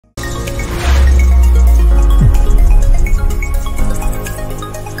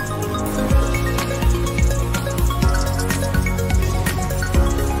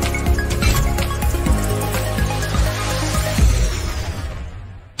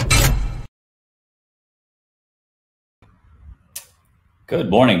Good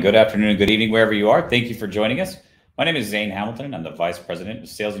morning, good afternoon, and good evening, wherever you are. Thank you for joining us. My name is Zane Hamilton. I'm the Vice President of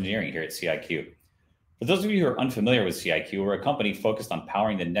Sales Engineering here at CIQ. For those of you who are unfamiliar with CIQ, we're a company focused on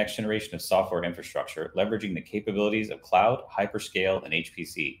powering the next generation of software infrastructure, leveraging the capabilities of cloud, hyperscale, and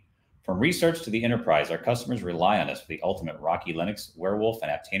HPC. From research to the enterprise, our customers rely on us for the ultimate Rocky Linux, Werewolf, and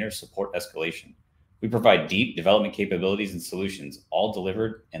Aptainer support escalation. We provide deep development capabilities and solutions, all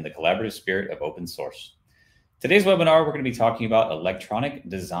delivered in the collaborative spirit of open source. Today's webinar, we're going to be talking about electronic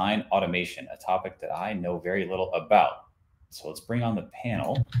design automation, a topic that I know very little about. So let's bring on the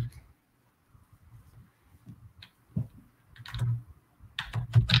panel.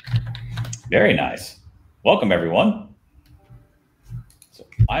 Very nice. Welcome, everyone. So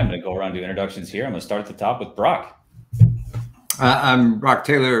I'm going to go around to introductions here. I'm going to start at the top with Brock. I'm Brock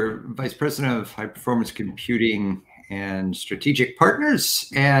Taylor, Vice President of High Performance Computing and Strategic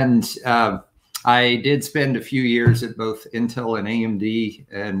Partners. And I did spend a few years at both Intel and AMD,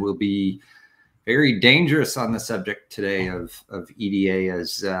 and will be very dangerous on the subject today of EDA,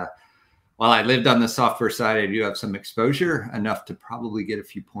 as while I lived on the software side, I do have some exposure, enough to probably get a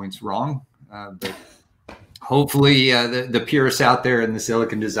few points wrong. But hopefully the purists out there and the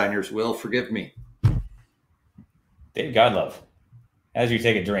silicon designers will forgive me. Dave Godlove, as you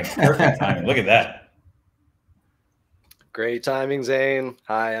take a drink, perfect timing. Look at that. Great timing, Zane.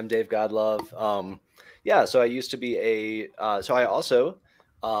 Hi, I'm Dave Godlove. Yeah, so I used to be so I also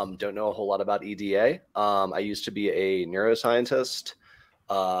don't know a whole lot about EDA. I used to be a neuroscientist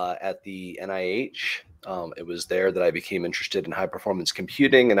at the NIH. It was there that I became interested in high performance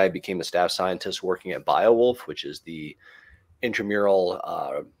computing, and I became a staff scientist working at BioWolf, which is the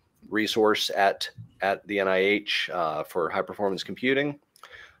intramural resource at the NIH for high performance computing.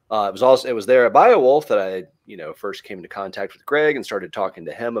 It was there at BioWolf that I, first came into contact with Greg and started talking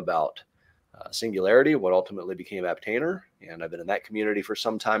to him about Singularity, what ultimately became Aptainer. And I've been in that community for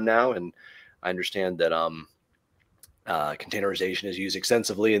some time now, and I understand that containerization is used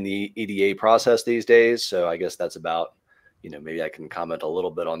extensively in the EDA process these days. So I guess that's about, maybe I can comment a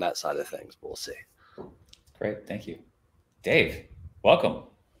little bit on that side of things, but we'll see. Great, thank you. Dave, welcome.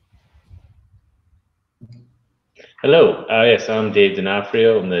 Hello, yes, I'm Dave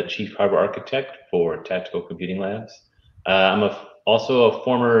D'Onofrio. I'm the Chief Hardware Architect for Tactical Computing Labs. I'm also a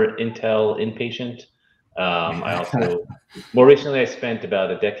former Intel inpatient. I also, more recently, I spent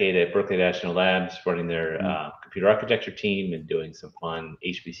about a decade at Berkeley National Labs running their computer architecture team and doing some fun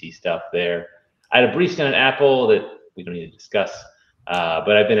HPC stuff there. I had a brief stint at Apple that we don't need to discuss,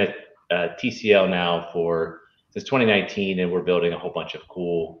 but I've been at TCL now since 2019, and we're building a whole bunch of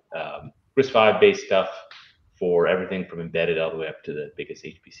cool RISC-V based stuff for everything from embedded all the way up to the biggest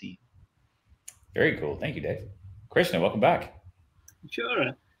HPC. Very cool. Thank you, Dave. Krishna, welcome back.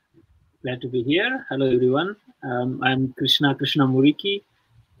 Sure. Glad to be here. Hello, everyone. I'm Krishna Muriki.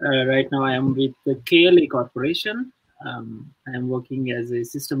 Right now, I am with the KLA Corporation. I am working as a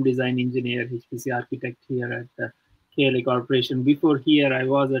system design engineer, HPC architect here at the KLA Corporation. Before here, I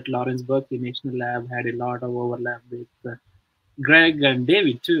was at Lawrence Berkeley National Lab, had a lot of overlap with Greg and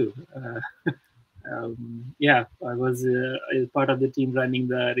David, too. Yeah, I was part of the team running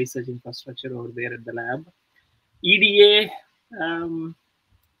the research infrastructure over there at the lab. EDA,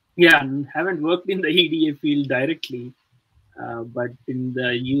 yeah, haven't worked in the EDA field directly, but in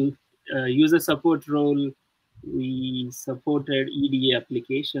the user support role, we supported EDA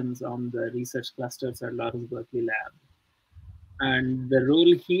applications on the research clusters at Lawrence Berkeley Lab. And the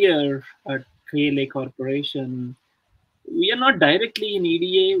role here at KLA Corporation, we are not directly in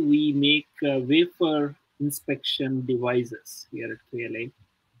EDA. We make wafer inspection devices here at KLA.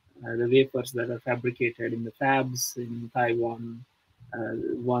 The wafers that are fabricated in the fabs in Taiwan,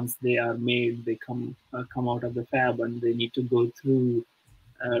 once they are made, they come out of the fab and they need to go through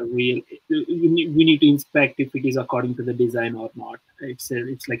we need to inspect if it is according to the design or not. It's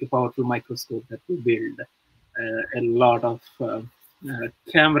like a powerful microscope that we build. A lot of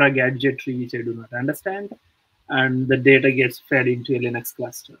camera gadgetry which I do not understand. And the data gets fed into a Linux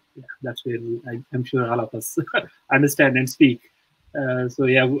cluster. Yeah, that's where I'm sure all of us understand and speak. So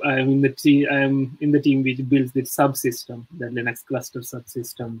yeah, I'm in the team which builds the subsystem, the Linux cluster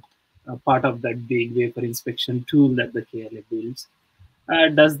subsystem, part of that big wafer inspection tool that the KLA builds.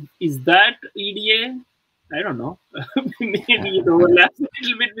 Is that EDA? I don't know. Maybe it overlaps a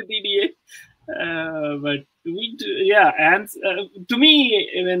little bit with EDA. But we do, yeah, and to me,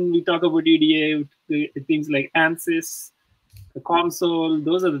 when we talk about EDA, things like ANSYS, the console,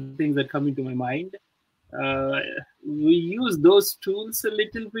 those are the things that come into my mind. We use those tools a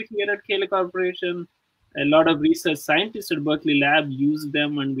little bit here at KLA Corporation. A lot of research scientists at Berkeley Lab use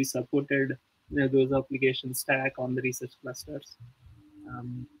them, and we supported those application stack on the research clusters.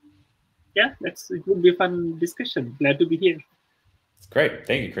 Yeah, it would be a fun discussion. Glad to be here. Great.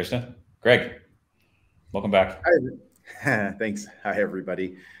 Thank you, Krishna. Greg, welcome back. Hi. Thanks. Hi,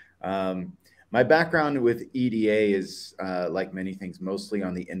 everybody. My background with EDA is, like many things, mostly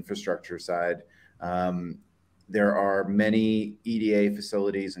on the infrastructure side. There are many EDA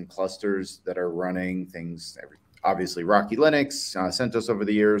facilities and clusters that are running things, obviously Rocky Linux, CentOS over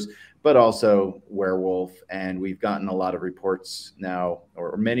the years, but also Werewolf. And we've gotten a lot of reports now,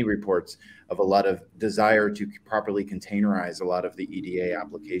 or many reports, of a lot of desire to properly containerize a lot of the EDA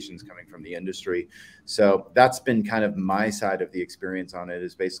applications coming from the industry. So that's been kind of my side of the experience on it,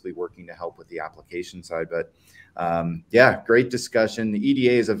 is basically working to help with the application side. But yeah, great discussion. The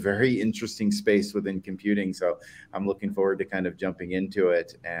EDA is a very interesting space within computing. So I'm looking forward to kind of jumping into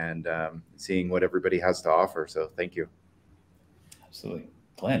it and seeing what everybody has to offer. So thank you. Absolutely.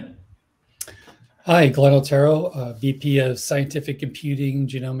 Glenn. Hi, Glenn Otero, VP of Scientific Computing,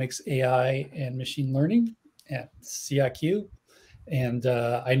 Genomics, AI, and Machine Learning at CIQ. And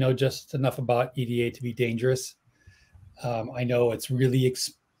I know just enough about EDA to be dangerous. I know it's really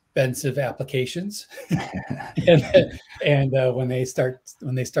expensive applications, and when they start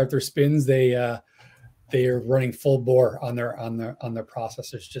their spins, they are running full bore on their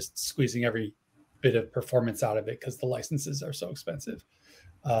processors, just squeezing every bit of performance out of it because the licenses are so expensive.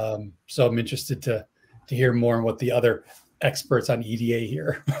 So I'm interested to hear more on what the other experts on EDA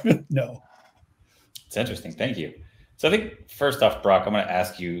here know. It's interesting. Thank you. So I think first off, Brock, I'm going to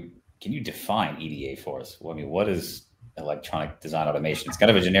ask you, can you define EDA for us? Well, I mean, what is electronic design automation? It's kind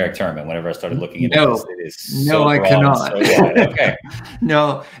of a generic term, and whenever I started looking into this, it is so I cannot. So wide. Okay.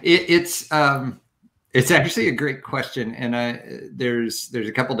 No, it's actually a great question, and there's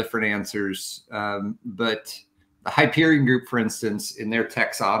a couple different answers, but the Hyperion Group, for instance, in their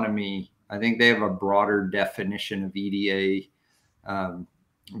taxonomy, I think they have a broader definition of EDA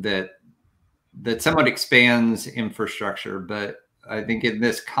that somewhat expands infrastructure. But I think in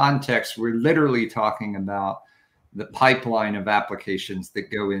this context, we're literally talking about the pipeline of applications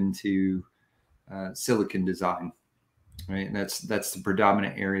that go into silicon design, right? And that's the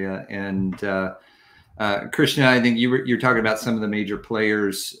predominant area. And Krishna, I think you're talking about some of the major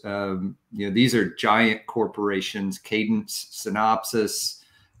players. These are giant corporations. Cadence, Synopsys,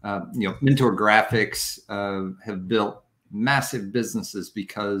 Mentor Graphics have built massive businesses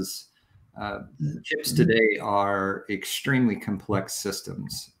because chips today are extremely complex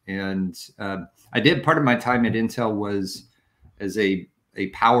systems. And I did part of my time at Intel was as a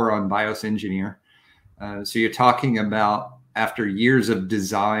power on BIOS engineer. So you're talking about, after years of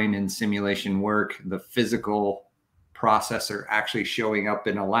design and simulation work, the physical processor actually showing up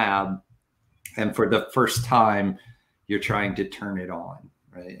in a lab, and for the first time, you're trying to turn it on,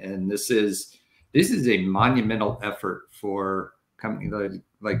 right? And this is a monumental effort for companies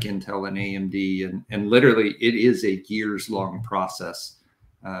like Intel and AMD, and literally it is a years-long process.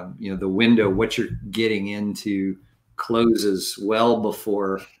 The window, what you're getting into, closes well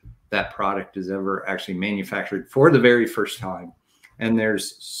before that product is ever actually manufactured for the very first time. And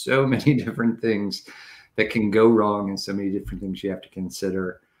there's so many different things that can go wrong and so many different things you have to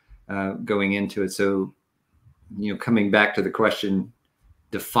consider going into it. So, coming back to the question,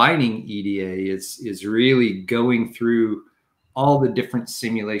 defining EDA is really going through all the different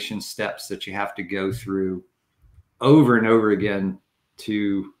simulation steps that you have to go through over and over again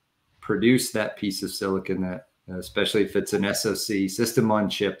to produce that piece of silicon, that especially if it's an SoC, system on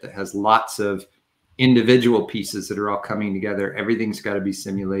chip, that has lots of individual pieces that are all coming together. Everything's got to be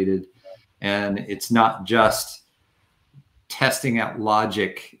simulated. And it's not just testing out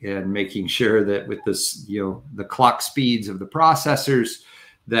logic and making sure that with this, the clock speeds of the processors,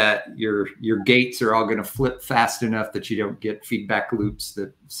 that your gates are all going to flip fast enough that you don't get feedback loops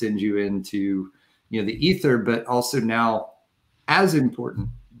that send you into, the ether, but also now, as important,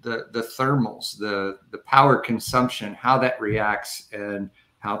 the thermals, the power consumption, how that reacts, and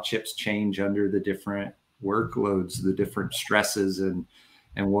how chips change under the different workloads, the different stresses, and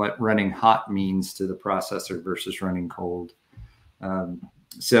what running hot means to the processor versus running cold.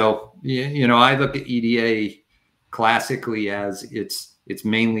 So, I look at EDA classically as it's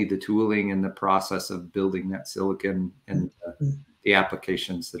mainly the tooling and the process of building that silicon and the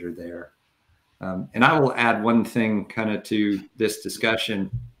applications that are there. And I will add one thing kind of to this discussion.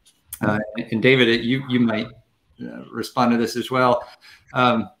 And David, you might respond to this as well.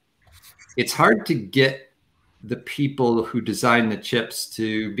 It's hard to get the people who design the chips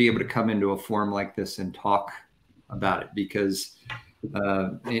to be able to come into a forum like this and talk about it, because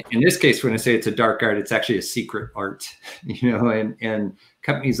in this case, when I say it's a dark art, it's actually a secret art, you know, and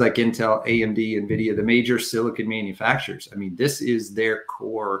companies like Intel, AMD, NVIDIA, the major silicon manufacturers, I mean, this is their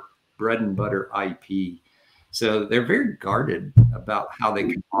core bread and butter IP. So they're very guarded about how they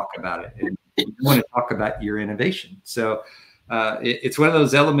can talk about it. And you want to talk about your innovation. So it's one of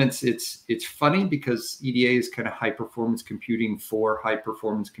those elements. It's funny because EDA is kind of high performance computing for high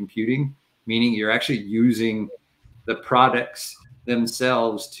performance computing, meaning you're actually using the products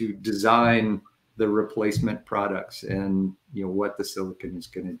themselves to design the replacement products and, you know, what the silicon is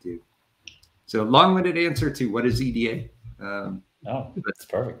going to do. So long-winded answer to what is EDA. Oh, that's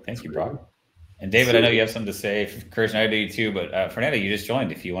perfect. Thank you, Brock. And David, I know you have something to say. Kirsten, I do too, but Fernando, you just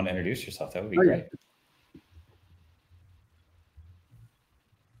joined. If you want to introduce yourself, that would be great.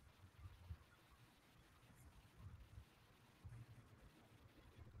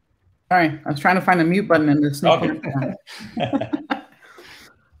 Sorry, I was trying to find a mute button in this. Okay.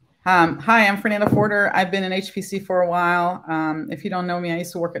 Hi, I'm Fernanda Forder. I've been in HPC for a while. If you don't know me, I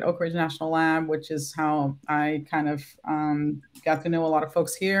used to work at Oak Ridge National Lab, which is how I kind of got to know a lot of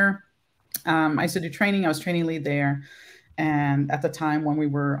folks here. I used to do training. I was training lead there. And at the time when we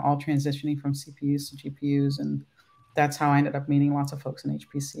were all transitioning from CPUs to GPUs, and that's how I ended up meeting lots of folks in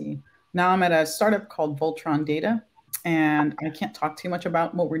HPC. Now I'm at a startup called Voltron Data. And I can't talk too much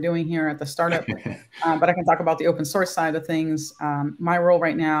about what we're doing here at the startup, but I can talk about the open source side of things. My role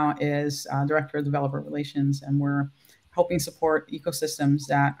right now is Director of Developer Relations, and we're helping support ecosystems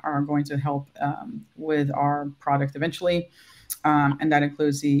that are going to help with our product eventually. And that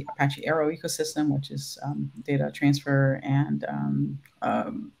includes the Apache Arrow ecosystem, which is data transfer, and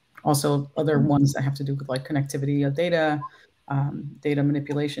also other ones that have to do with like connectivity of data, data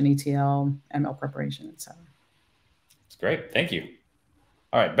manipulation, ETL, ML preparation, et cetera. Great. Thank you.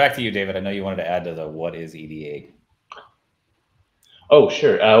 All right. Back to you, David. I know you wanted to add to the what is EDA. Oh,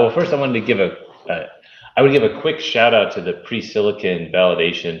 sure. Well, first I wanted to give a quick shout out to the pre-silicon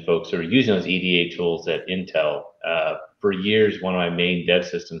validation folks who are using those EDA tools at Intel. For years, one of my main dev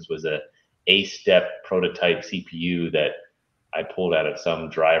systems was a step prototype CPU that I pulled out of some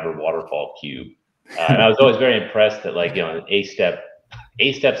driver waterfall cube. And I was always very impressed that, like, you know, A-step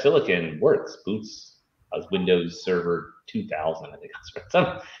silicon works, boots. I was Windows Server 2000, I think that's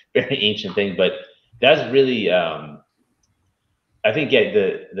some very ancient thing, but that's really, I think, yeah,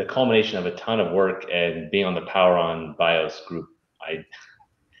 the culmination of a ton of work and being on the Power On BIOS group.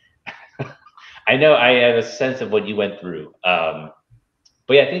 I know I have a sense of what you went through, but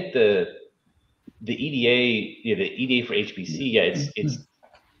yeah, I think the EDA, you know, the EDA for HPC, yeah, it's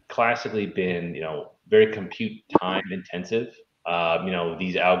classically been, you know, very compute time intensive. You know,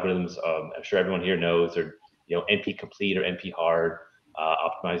 these algorithms, I'm sure everyone here knows, are, you know, NP complete or NP hard.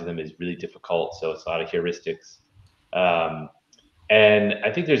 Optimizing them is really difficult, so it's a lot of heuristics. And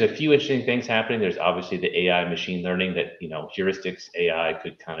I think there's a few interesting things happening. There's obviously the AI machine learning that, you know, heuristics AI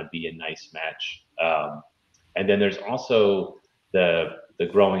could kind of be a nice match. And then there's also the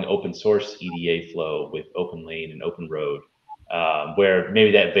growing open source EDA flow with OpenLane and OpenRoad, where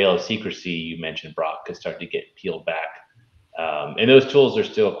maybe that veil of secrecy you mentioned, Brock, could start to get peeled back. And those tools are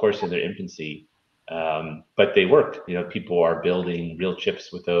still, of course, in their infancy, but they work. You know, people are building real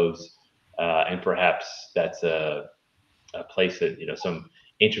chips with those, and perhaps that's a place that, you know, some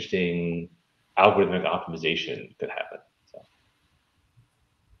interesting algorithmic optimization could happen. So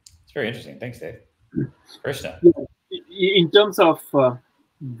it's very interesting. Thanks, Dave. Krishna. In terms of the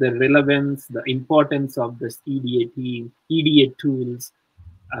relevance, the importance of this EDA tools,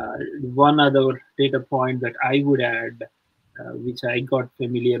 one other data point that I would add, which I got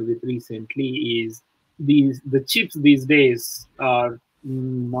familiar with recently, is the chips these days are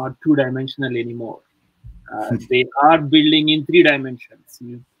not two-dimensional anymore. They are building in 3 dimensions.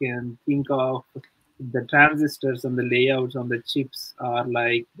 You can think of the transistors and the layouts on the chips are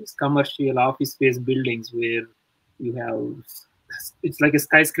like these commercial office space buildings where you have, it's like a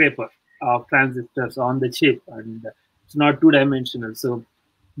skyscraper of transistors on the chip, and it's not two-dimensional. So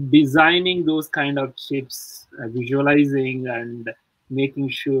designing those kind of chips, visualizing and making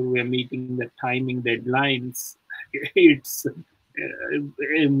sure we're meeting the timing deadlines, it's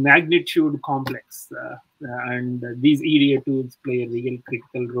a magnitude complex, and these EDA tools play a real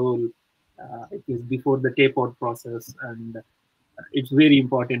critical role. It is before the tape-out process, and it's very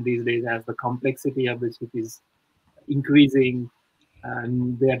important these days as the complexity of the chip is increasing,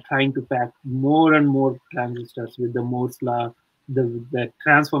 and they are trying to pack more and more transistors with the Moore's law. The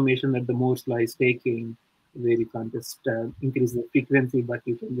transformation that the Moore's law is taking, where you can't just increase the frequency, but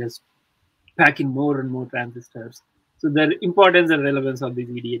you can just pack in more and more transistors. So the importance and relevance of these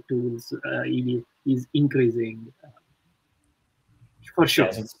EDA tools is increasing. For sure.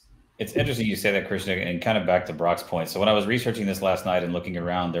 Yes, it's interesting you say that, Krishna, and kind of back to Brock's point. So when I was researching this last night and looking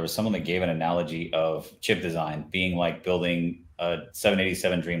around, there was someone that gave an analogy of chip design being like building a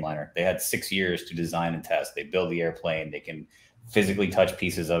 787 Dreamliner. They had 6 years to design and test. They build the airplane. They can physically touch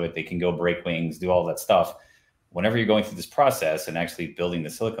pieces of it. They can go break wings, do all that stuff. Whenever you're going through this process and actually building the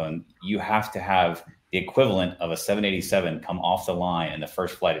silicon, you have to have the equivalent of a 787 come off the line, and the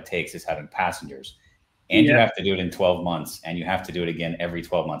first flight it takes is having passengers. And you have to do it in 12 months, and you have to do it again every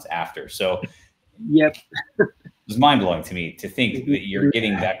 12 months after. So yep. It was mind-blowing to me to think that you're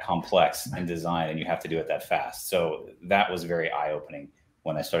getting that complex in design and you have to do it that fast. So that was very eye-opening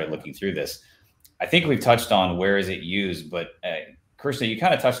when I started looking through this. I think we've touched on where is it used, but Krishna, you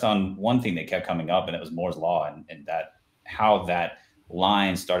kind of touched on one thing that kept coming up, and it was Moore's Law, and that how that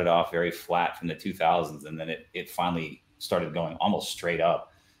line started off very flat from the 2000s, and then it finally started going almost straight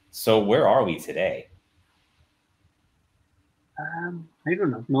up. So where are we today? I don't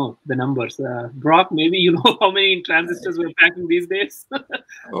know. No, the numbers. Brock, maybe you know how many transistors we're packing these days?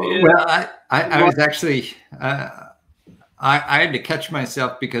 Well, I was actually, I had to catch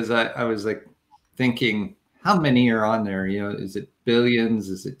myself because I was like thinking, how many are on there? You know, is it billions?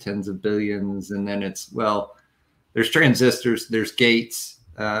 Is it tens of billions? And then it's, well, there's transistors, there's gates,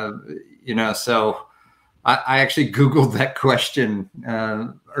 you know, so I actually Googled that question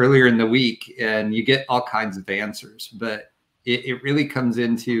earlier in the week, and you get all kinds of answers, but it really comes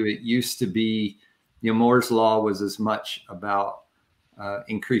into, it used to be, you know, Moore's Law was as much about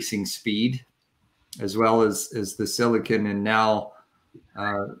increasing speed as well as the silicon. And now,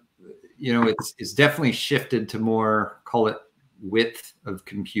 you know, it's definitely shifted to more, call it width of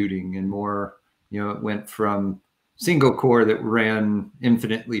computing, and more, you know, it went from single core that ran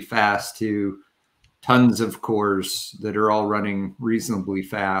infinitely fast to tons of cores that are all running reasonably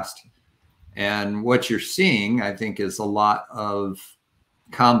fast. And what you're seeing, I think, is a lot of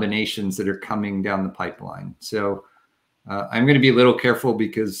combinations that are coming down the pipeline. So I'm going to be a little careful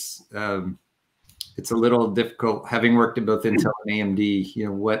because it's a little difficult, having worked at both Intel and AMD, you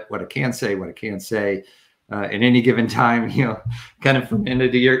know, what I can say, what I can't say at any given time, you know, kind of from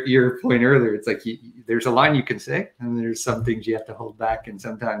into your point earlier, it's like there's a line you can say, and there's some things you have to hold back, and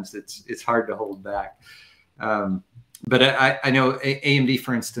sometimes it's hard to hold back. But I know AMD,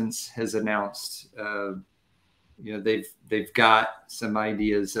 for instance, has announced, you know, they've got some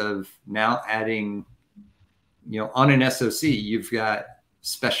ideas of now adding, you know, on an SoC, you've got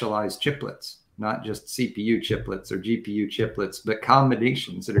specialized chiplets, not just CPU chiplets or GPU chiplets, but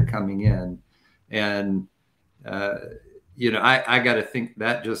combinations that are coming in. And, you know, I got to think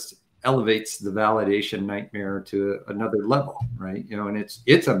that just elevates the validation nightmare to another level, right? You know, and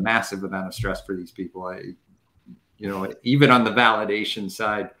it's a massive amount of stress for these people. You know, even on the validation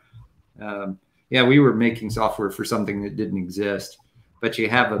side, yeah, we were making software for something that didn't exist, but you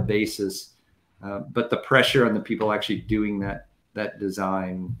have a basis. But the pressure on the people actually doing that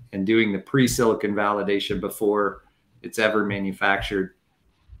design and doing the pre-silicon validation before it's ever manufactured,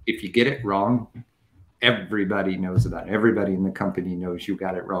 if you get it wrong, everybody knows about it. Everybody in the company knows you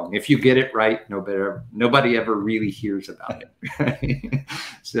got it wrong. If you get it right, nobody ever really hears about it.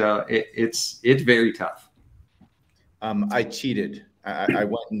 So it's very tough. I cheated. I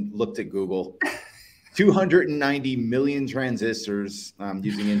went and looked at Google. 290 million transistors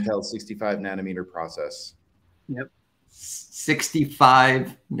using Intel 65 nanometer process. Yep.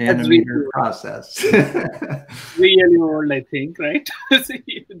 65 nanometer process. Really old, I think, right?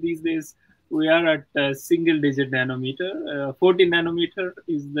 These days we are at single-digit nanometer. 14 nanometer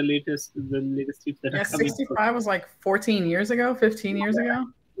is the latest chip that are coming. 65 was like 14 years ago, 15 years ago.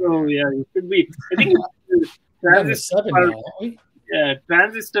 Oh yeah, it could be. I think transistors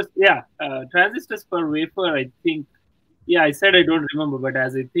per wafer, I think. Yeah, I said I don't remember, but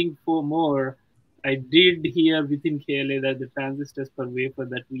as I think for more, I did hear within KLA that the transistors per wafer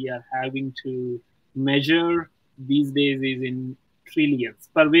that we are having to measure these days is in trillions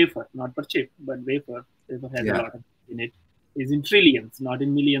per wafer, not per chip, but wafer. Wafer has a lot of in it. Is in trillions, not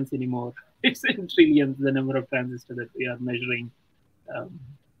in millions anymore. It's in trillions, the number of transistors that we are measuring.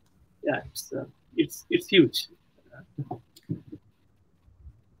 Yeah, it's huge.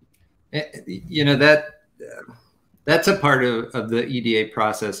 You know, that's a part of the EDA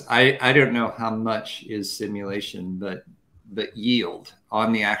process. I don't know how much is simulation, but yield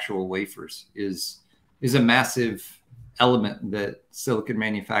on the actual wafers is a massive element that silicon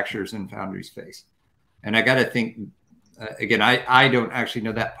manufacturers and foundries face. And I got to think, again, I don't actually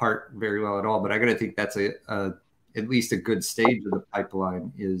know that part very well at all, but I got to think that's at least a good stage of the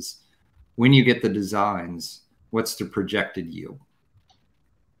pipeline is when you get the designs, what's the projected yield,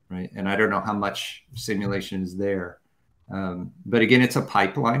 right? And I don't know how much simulation is there. But again, it's a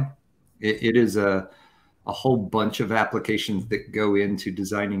pipeline. It is a whole bunch of applications that go into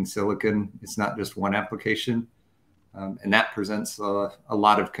designing silicon. It's not just one application. And that presents a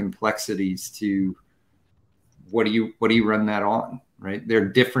lot of complexities to what do you run that on, right? There are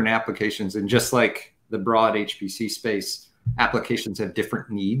different applications, and just like the broad HPC space, applications have different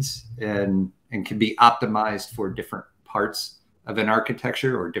needs and can be optimized for different parts of an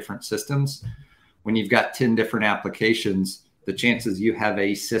architecture or different systems. When you've got 10 different applications, the chances you have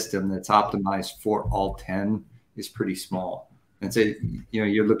a system that's optimized for all 10 is pretty small. And so,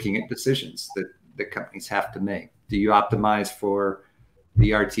 you're looking at decisions that companies have to make. Do you optimize for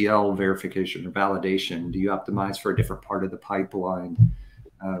the RTL verification or validation? Do you optimize for a different part of the pipeline?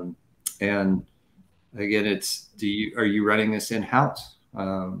 And again, are you running this in-house?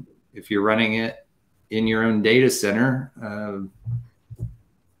 If you're running it in your own data center,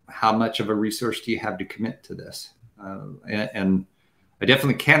 how much of a resource do you have to commit to this? And I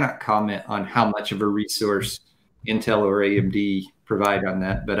definitely cannot comment on how much of a resource Intel or AMD provide on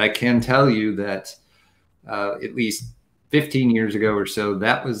that, but I can tell you that at least 15 years ago or so,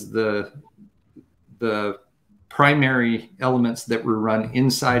 that was the primary elements that were run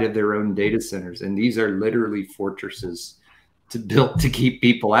inside of their own data centers. And these are literally fortresses built to keep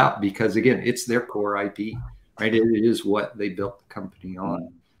people out, because again, it's their core IP, right? It is what they built the company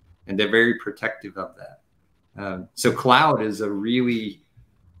on, and they're very protective of that. So cloud is a really,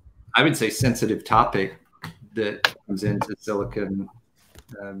 I would say, sensitive topic that comes into silicon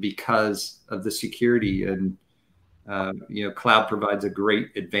because of the security. And cloud provides a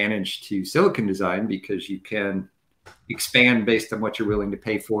great advantage to silicon design because you can expand based on what you're willing to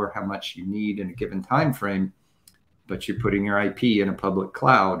pay for, how much you need in a given time frame, but you're putting your IP in a public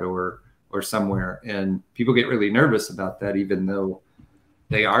cloud or somewhere. And people get really nervous about that, even though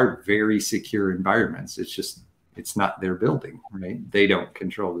they are very secure environments. It's not their building, right? They don't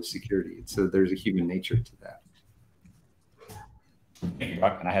control the security. So there's a human nature to that. Thank you,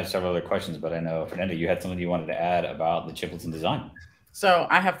 Brock. And I have several other questions, but I know, Fernanda, you had something you wanted to add about the chiplets and design. So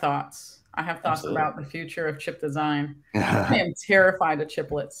I have thoughts. Absolutely. About the future of chip design. I am terrified of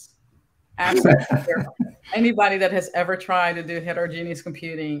chiplets. Absolutely terrified. Anybody that has ever tried to do heterogeneous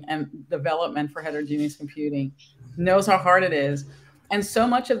computing and development for heterogeneous computing knows how hard it is. And so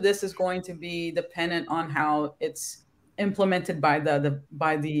much of this is going to be dependent on how it's implemented by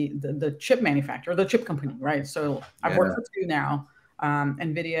the chip manufacturer, the chip company, right? So I've worked for two now,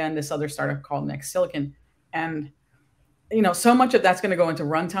 NVIDIA and this other startup called Next Silicon. And so much of that's going to go into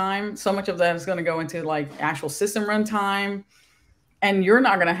runtime. So much of that is going to go into like actual system runtime. And you're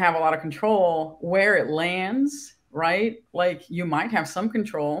not going to have a lot of control where it lands, right? Like you might have some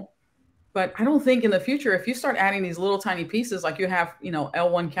control, but I don't think in the future, if you start adding these little tiny pieces, like you have,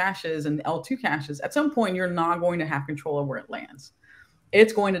 L1 caches and L2 caches, at some point, you're not going to have control of where it lands.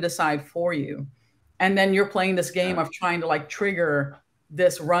 It's going to decide for you. And then you're playing this game of trying to like trigger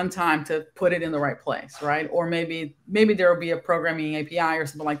this runtime to put it in the right place, right? Or maybe there will be a programming API or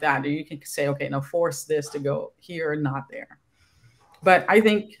something like that. Or you can say, okay, no, force this to go here, not there. But I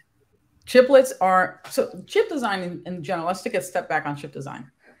think chiplets so chip design in general, let's take a step back on chip design.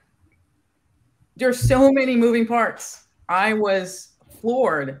 There's so many moving parts. I was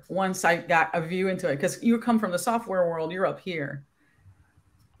floored once I got a view into it, because you come from the software world, you're up here.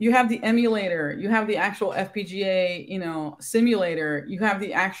 You have the emulator, you have the actual FPGA, simulator, you have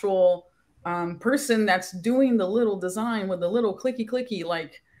the actual person that's doing the little design with the little clicky,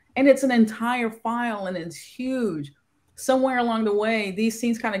 and it's an entire file and it's huge. Somewhere along the way, these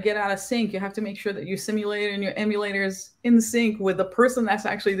things kind of get out of sync. You have to make sure that your simulator and your emulator is in sync with the person that's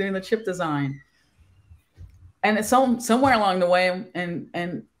actually doing the chip design. And it's somewhere along the way,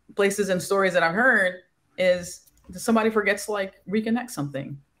 and places and stories that I've heard, is somebody forgets to like reconnect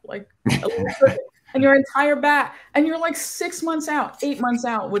something, like a little circuit, and your entire batch, and you're like 6 months out, 8 months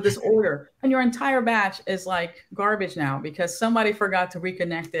out with this order, and your entire batch is like garbage now because somebody forgot to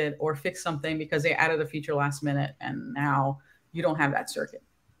reconnect it or fix something because they added a feature last minute, and now you don't have that circuit.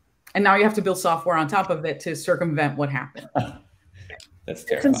 And now you have to build software on top of it to circumvent what happened. That's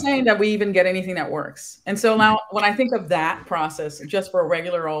terrifying. It's insane that we even get anything that works. And so now when I think of that process, just for a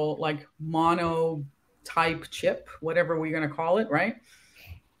regular old like mono type chip, whatever we're going to call it, right?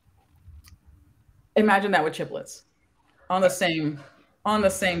 Imagine that with chiplets on the same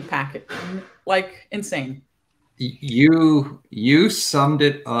packet, like insane. You summed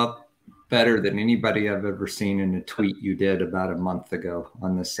it up better than anybody I've ever seen in a tweet you did about a month ago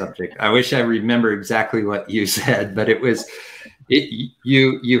on this subject. I wish I remember exactly what you said, but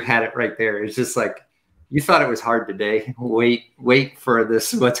you had it right there. It's just like, you thought it was hard today. Wait for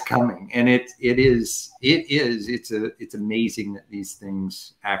this, what's coming. And it's amazing that these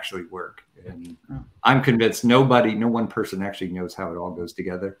things actually work. And I'm convinced no one person actually knows how it all goes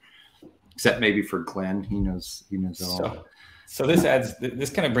together, except maybe for Glenn. He knows it all. So this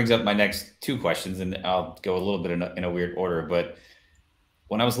kind of brings up my next two questions, and I'll go a little bit in a weird order. But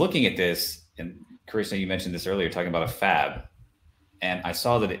when I was looking at this, and Karishna, you mentioned this earlier, talking about a fab, and I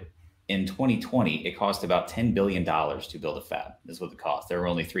saw that in 2020, it cost about $10 billion to build a fab. This is what it cost. There were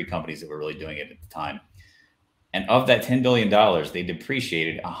only 3 companies that were really doing it at the time. And of that $10 billion, they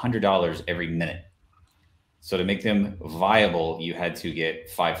depreciated $100 every minute. So to make them viable, you had to get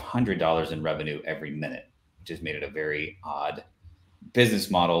 $500 in revenue every minute, which just made it a very odd business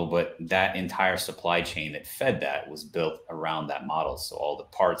model. But that entire supply chain that fed that was built around that model. So all the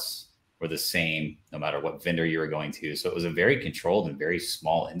parts were the same, no matter what vendor you were going to. So it was a very controlled and very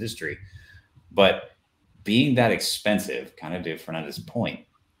small industry. But being that expensive, kind of to Fernanda's point,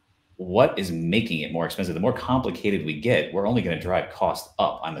 what is making it more expensive? The more complicated we get, we're only going to drive cost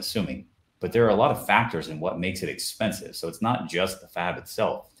up, I'm assuming. But there are a lot of factors in what makes it expensive. So it's not just the fab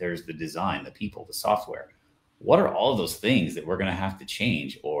itself. There's the design, the people, the software. What are all of those things that we're going to have to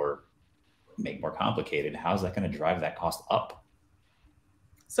change or make more complicated? How's that going to drive that cost up?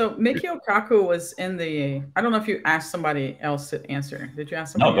 So Mikio Kaku was in the, I don't know if you asked somebody else to answer. Did you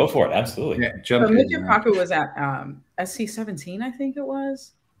ask somebody? No, go for it. Absolutely. Yeah, so Mikio Kaku was at SC17, I think it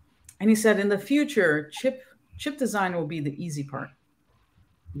was. And he said, in the future, chip design will be the easy part.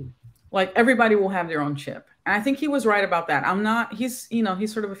 Like everybody will have their own chip. And I think he was right about that. He's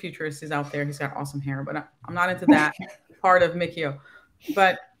sort of a futurist. He's out there. He's got awesome hair, but I'm not into that part of Mikio.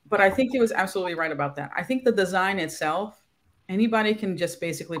 But I think he was absolutely right about that. I think the design itself, anybody can just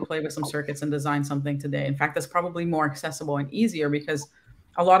basically play with some circuits and design something today. In fact, that's probably more accessible and easier because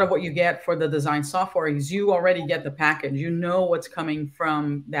a lot of what you get for the design software is you already get the package. You know what's coming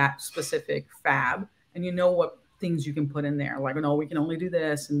from that specific fab, and you know what things you can put in there. Like, no, we can only do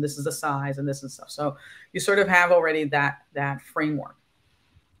this, and this is the size, and this and stuff. So you sort of have already that framework.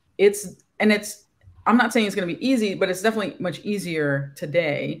 I'm not saying it's going to be easy, but it's definitely much easier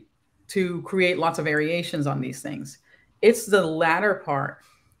today to create lots of variations on these things. It's the latter part.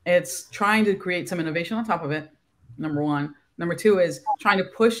 It's trying to create some innovation on top of it, number one. Number two is trying to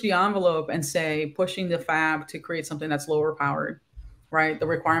push the envelope and pushing the fab to create something that's lower powered, right? The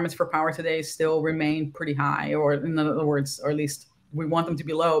requirements for power today still remain pretty high, or in other words, or at least we want them to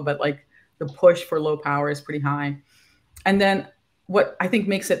be low, but like the push for low power is pretty high. And then what I think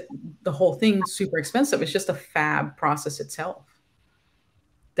makes the whole thing super expensive is just the fab process itself.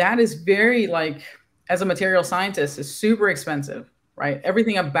 That is very, like, as a material scientist, is super expensive, right?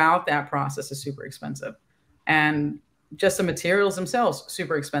 Everything about that process is super expensive. And just the materials themselves,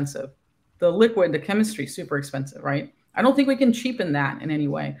 super expensive. The liquid, the chemistry, super expensive, right? I don't think we can cheapen that in any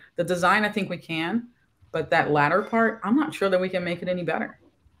way. The design, I think we can, but that latter part, I'm not sure that we can make it any better.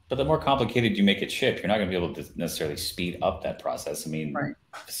 But the more complicated you make a chip, you're not going to be able to necessarily speed up that process. I mean, right.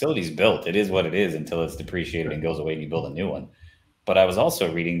 Facility's built. It is what it is until it's depreciated and goes away and you build a new one. But I was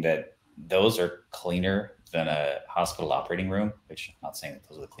also reading that those are cleaner than a hospital operating room, which I'm not saying that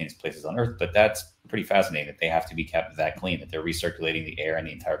those are the cleanest places on earth, but that's pretty fascinating that they have to be kept that clean, that they're recirculating the air in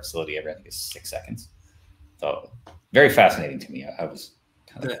the entire facility every, I think it's 6 seconds. So very fascinating to me. I was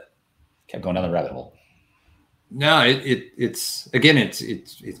kind of kept going down the rabbit hole. No, it's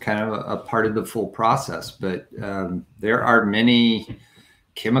kind of a part of the full process, but there are many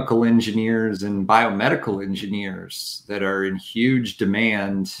chemical engineers and biomedical engineers that are in huge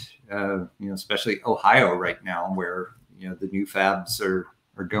demand, especially Ohio right now, where, the new fabs are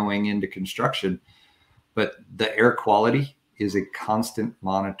going into construction. But the air quality is a constant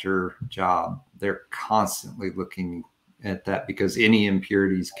monitor job. They're constantly looking at that because any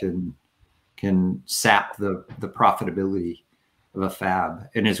impurities can sap the profitability of a fab.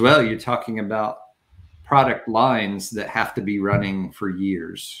 And as well, you're talking about product lines that have to be running for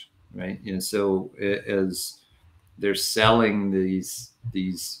years, right? So as they're selling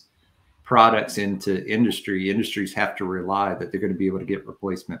these products into industries have to rely that they're going to be able to get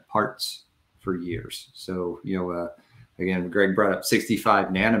replacement parts for years. So, again, Greg brought up 65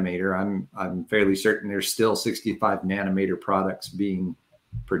 nanometer. I'm fairly certain there's still 65 nanometer products being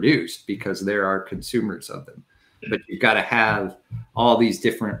produced because there are consumers of them. But you've got to have all these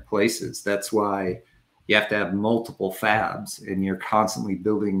different places. That's why you have to have multiple fabs, and you're constantly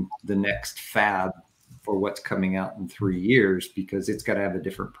building the next fab for what's coming out in 3 years because it's got to have a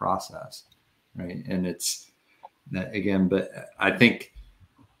different process, right? And it's that again, but I think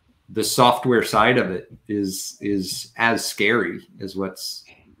the software side of it is as scary as what's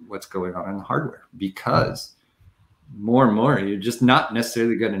what's going on in the hardware, because more and more you're just not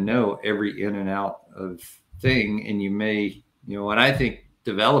necessarily going to know every in and out of thing. And you may, and I think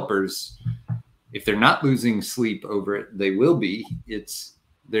developers, if they're not losing sleep over it, they will be.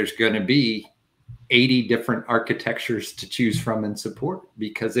 There's going to be 80 different architectures to choose from and support,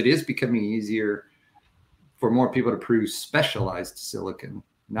 because it is becoming easier for more people to produce specialized silicon,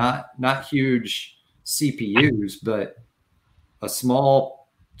 not huge CPUs, but a small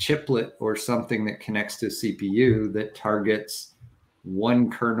chiplet or something that connects to a CPU that targets one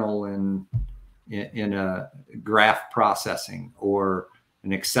kernel in a graph processing, or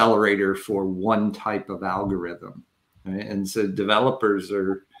an accelerator for one type of algorithm. Right? And so developers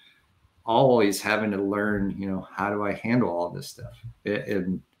are always having to learn, how do I handle all this stuff?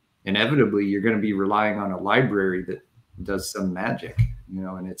 And inevitably you're going to be relying on a library that does some magic,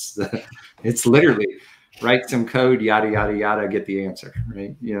 and it's literally write some code, yada, yada, yada, get the answer,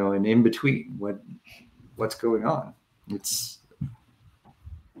 right? And in between, what's going on?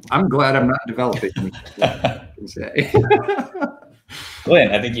 I'm glad I'm not developing. I can say.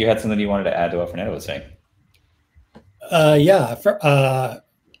 Glenn, I think you had something you wanted to add to what Fernando was saying. Yeah.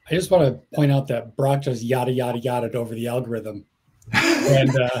 I just want to point out that Brock just yada, yada, yada over the algorithm.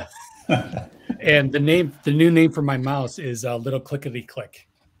 And and the new name for my mouse is Little Clickety Click.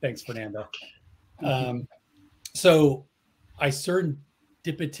 Thanks, Fernando. So I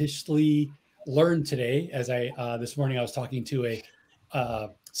serendipitously learned today, as this morning I was talking to a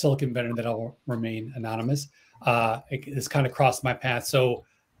silicon vendor that I'll remain anonymous. It's kind of crossed my path. So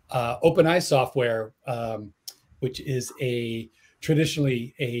OpenEye Software, which is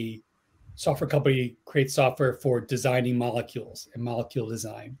traditionally a software company, creates software for designing molecules and molecule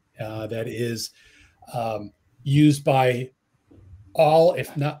design that is used by all,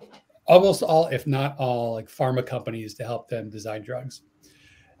 if not almost all, if not all, like pharma companies to help them design drugs.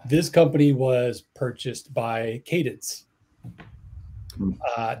 This company was purchased by Cadence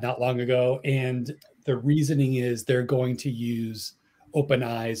not long ago, and the reasoning is they're going to use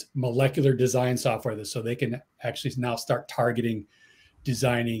OpenEye's molecular design software, so they can actually now start targeting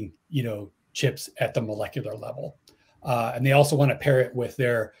designing, chips at the molecular level. And they also want to pair it with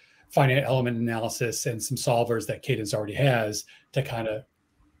their finite element analysis and some solvers that Cadence already has to kind of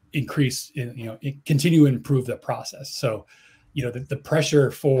increase, continue to improve the process. So, the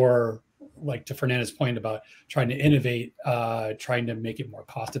pressure for, like to Fernando's point about trying to innovate, trying to make it more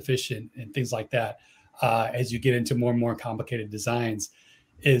cost efficient and things like that, as you get into more and more complicated designs,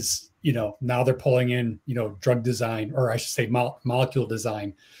 is, now they're pulling in, drug design, or I should say molecule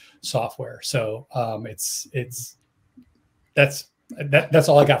design software. So that's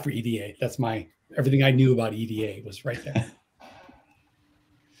all I got for EDA. That's everything I knew about EDA was right there.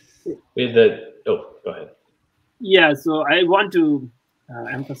 Go ahead. Yeah, so I want to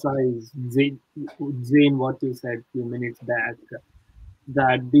emphasize, Zane, what you said a few minutes back,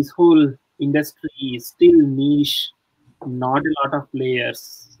 that this whole industry is still niche, not a lot of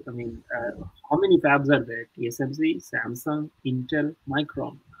players. I mean, how many fabs are there? TSMC, Samsung, Intel,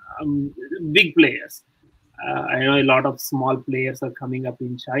 Micron, big players. I know a lot of small players are coming up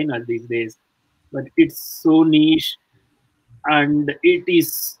in China these days, but it's so niche, and it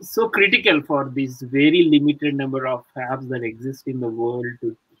is so critical for this very limited number of fabs that exist in the world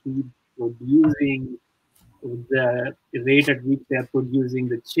to keep producing the rate at which they are producing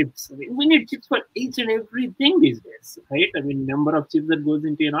the chips. I mean, we need chips for each and everything these days, right? I mean, number of chips that goes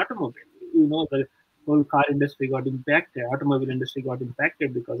into an automobile. The whole car industry got impacted, automobile industry got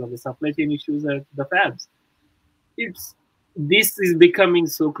impacted because of the supply chain issues at the fabs. This is becoming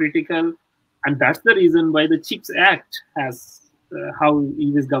so critical, and that's the reason why the CHIPS Act has, how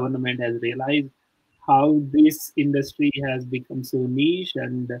US government has realized how this industry has become so niche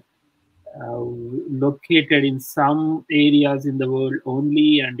and located in some areas in the world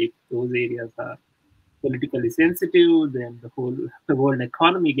only, and if those areas are politically sensitive, then the world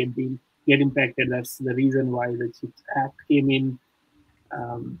economy get impacted. That's the reason why the CHIPS Act came in.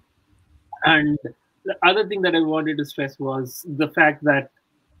 And the other thing that I wanted to stress was the fact that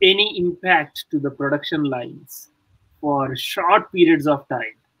any impact to the production lines for short periods of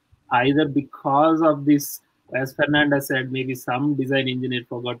time, either because of this, as Fernanda said, maybe some design engineer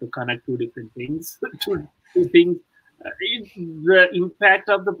forgot to connect two different things, two things. The impact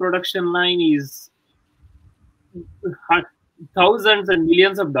of the production line is thousands and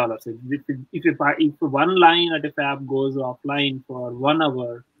millions of dollars. If one line at a fab goes offline for 1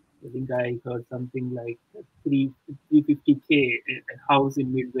 hour, I think I heard something like $350K a house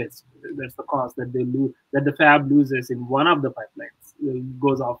in Midwest. That's the cost that they lose, that the fab loses in one of the pipelines. It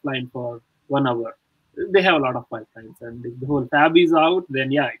goes offline for 1 hour. They have a lot of pipelines, and if the whole fab is out, then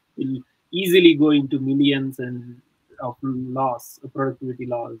yeah, will easily go into millions and of loss, productivity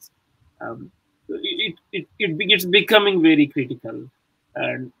loss. It's becoming very critical.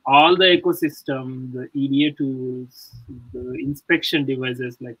 And all the ecosystem, the EDA tools, the inspection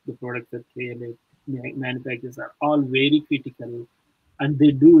devices like the products that KLA manufacturers are all very critical. And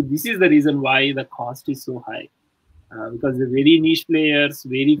this is the reason why the cost is so high. Because the very niche players,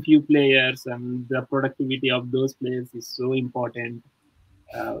 very few players, and the productivity of those players is so important.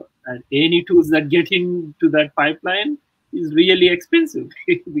 And any tools that get into that pipeline is really expensive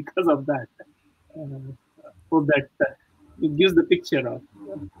because of that. Hope that it gives the picture of.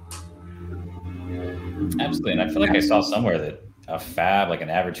 Absolutely, and I feel like I saw somewhere that a fab, like an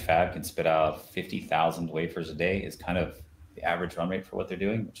average fab, can spit out 50,000 wafers a day is kind of the average run rate for what they're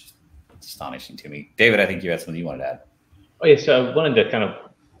doing, which is astonishing to me. David, I think you had something you wanted to add. Oh yeah, so I wanted to kind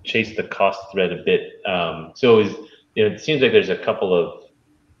of chase the cost thread a bit. It seems like there's a couple of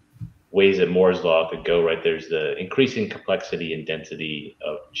ways that Moore's law could go, right? There's the increasing complexity and density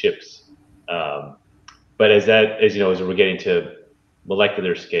of chips, but as we're getting to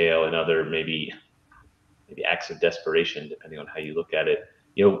molecular scale and other maybe acts of desperation, depending on how you look at it,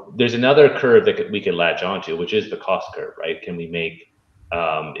 there's another curve that we could latch onto, which is the cost curve, right? Can we make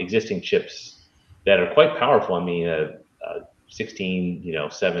existing chips that are quite powerful? I mean, a 16,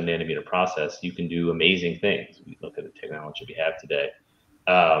 7 nanometer process, you can do amazing things. We look at the technology we have today.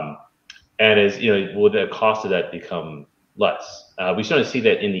 And will the cost of that become less? We sort of see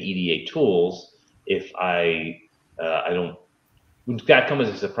that in the EDA tools. If would that come as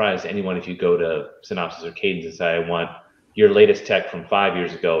a surprise to anyone if you go to Synopsys or Cadence and say, I want your latest tech from 5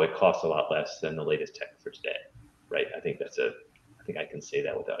 years ago, it costs a lot less than the latest tech for today, right? I think I can say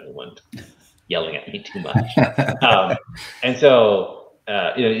that without anyone yelling at me too much. And so,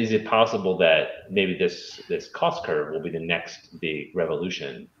 is it possible that maybe this cost curve will be the next big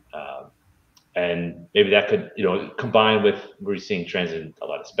revolution? And maybe that could, combine with, we're seeing trends in a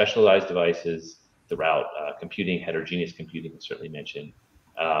lot of specialized devices throughout computing, heterogeneous computing was certainly mentioned.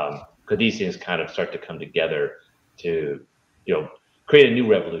 Could these things kind of start to come together to, create a new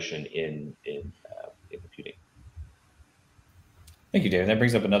revolution in computing? Thank you, David. That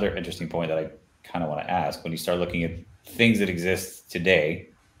brings up another interesting point that I kind of want to ask. When you start looking at things that exist today,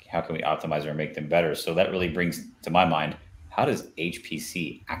 how can we optimize or make them better? So that really brings to my mind, how does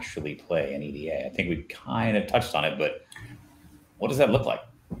HPC actually play in EDA? I think we kind of touched on it, but what does that look like?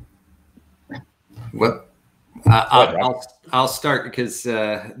 Well, I'll start because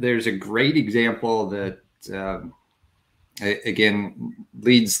there's a great example that, again,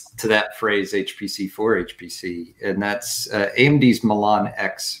 leads to that phrase HPC for HPC, and that's AMD's Milan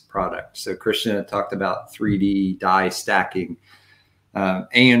X product. So Krishna talked about 3D die stacking.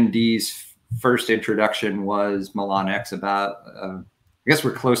 AMD's first introduction was Milan X about, I guess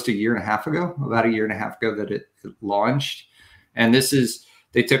we're close to about a year and a half ago that it launched. And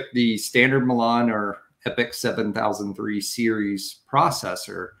they took the standard Milan or EPIC 7003 series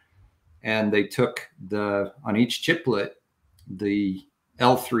processor, and they took on each chiplet, the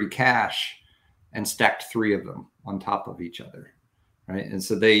L3 cache, and stacked 3 of them on top of each other, right? And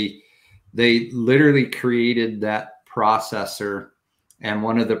so they literally created that processor, and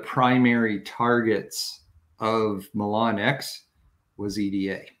one of the primary targets of Milan X was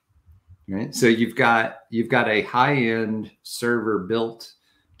EDA, right? So you've got a high-end server built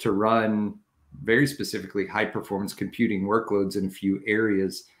to run very specifically high-performance computing workloads in a few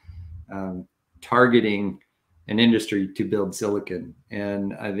areas, targeting an industry to build silicon.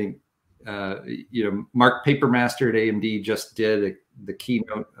 And I think, Mark Papermaster at AMD just did the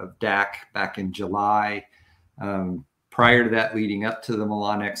keynote of DAC back in July. Prior to that, leading up to the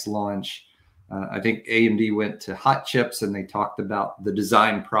Milan X launch, I think AMD went to Hot Chips and they talked about the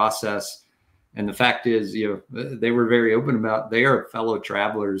design process. And the fact is, they were very open about they are fellow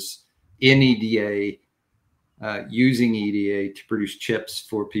travelers in EDA, using EDA to produce chips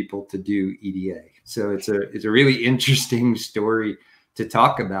for people to do EDA. So it's a really interesting story to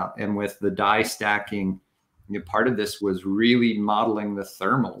talk about. And with the die stacking, part of this was really modeling the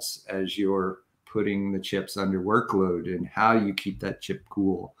thermals as you're putting the chips under workload and how you keep that chip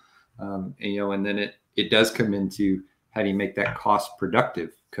cool. And then it does come into how do you make that cost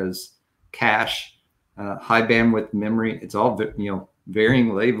productive, because cache, high bandwidth memory, it's all,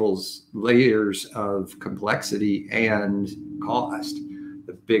 varying layers of complexity and cost.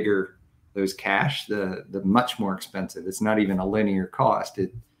 The bigger those cache, the much more expensive. It's not even a linear cost.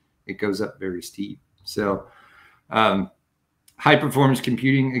 It goes up very steep. So high performance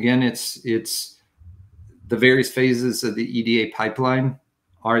computing, again, it's the various phases of the EDA pipeline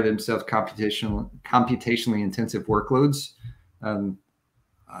are themselves computationally intensive workloads.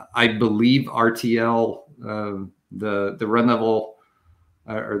 I believe RTL, the run level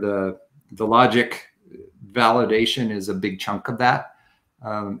or the logic validation is a big chunk of that.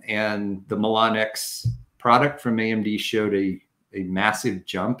 And the Milan X product from AMD showed a massive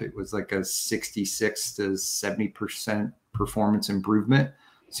jump. It was like a 66 to 70% performance improvement.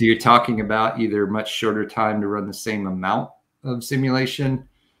 So you're talking about either much shorter time to run the same amount of simulation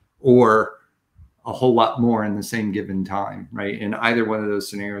or a whole lot more in the same given time, right? And either one of those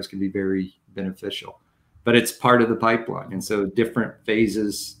scenarios can be very beneficial, but it's part of the pipeline. And so different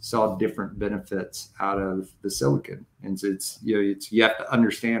phases saw different benefits out of the silicon. And so you have to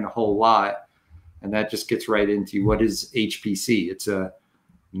understand a whole lot. And that just gets right into what is HPC. It's a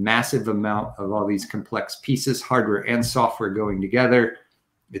massive amount of all these complex pieces, hardware and software going together.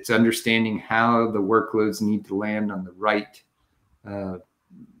 It's understanding how the workloads need to land on the right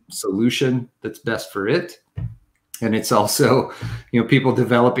solution that's best for it. And it's also, people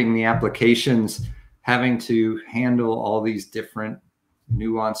developing the applications having to handle all these different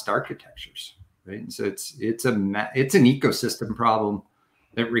nuanced architectures, right? And so it's an ecosystem problem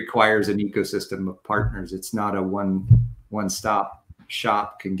that requires an ecosystem of partners. It's not a one-stop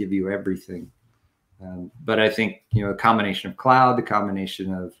shop can give you everything. But I think, a combination of cloud, the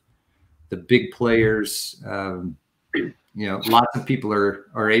combination of the big players, lots of people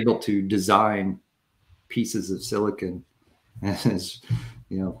are able to design pieces of silicon. As,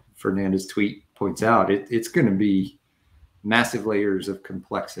 Fernanda's tweet points out, it's going to be massive layers of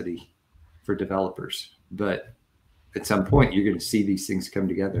complexity for developers. But at some point, you're going to see these things come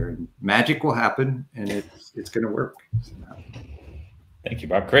together and magic will happen and it's going to work. Thank you,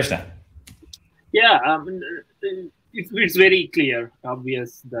 Bob. Krishna. Yeah, it's very clear,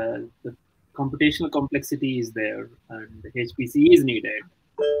 obvious. The computational complexity is there and the HPC is needed.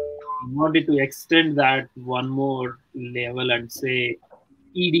 I wanted to extend that one more level and say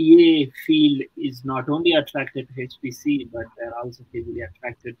EDA field is not only attracted to HPC, but they're also heavily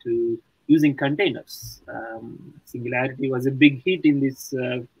attracted to using containers. Singularity was a big hit in this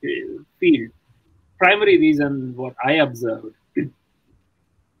field. Primary reason, what I observed,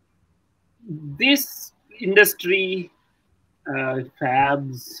 this industry,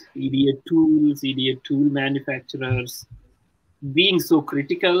 fabs, EDA tools, EDA tool manufacturers, being so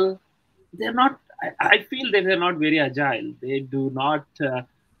critical, they're not, I feel that they're not very agile. They do not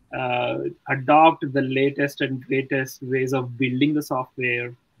adopt the latest and greatest ways of building the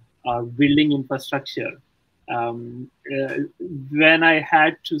software, building infrastructure. When I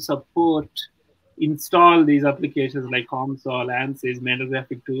had to install these applications like COMSOL, ANSYS,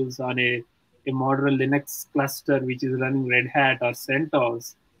 Mendographic tools on a modern Linux cluster which is running Red Hat or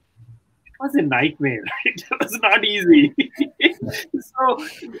CentOS, it was a nightmare. It was not easy. So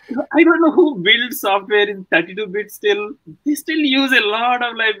I don't know who builds software in 32-bit still. They still use a lot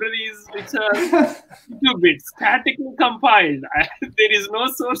of libraries which are 2-bit, statically compiled. There is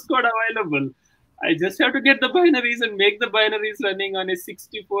no source code available. I just have to get the binaries and make the binaries running on a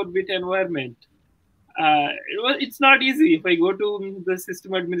 64-bit environment. It's not easy. If I go to the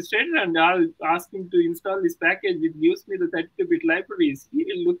system administrator and I'll ask him to install this package, it gives me the 32-bit libraries. He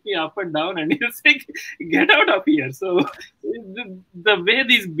will look me up and down and he'll say, get out of here. So the way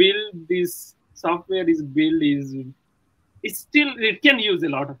this software is built it can use a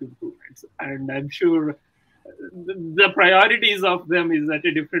lot of improvements. And I'm sure the priorities of them is at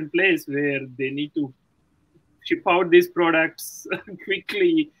a different place where they need to ship out these products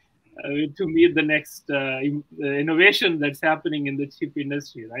quickly to meet the next innovation that's happening in the chip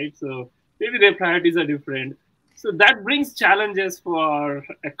industry, right? So maybe their priorities are different. So that brings challenges for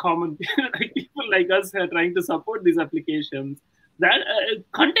a common people like us who are trying to support these applications. That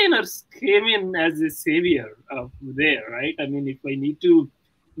containers came in as a savior there, right? I mean, if I need to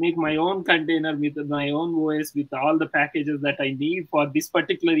make my own container with my own OS with all the packages that I need for this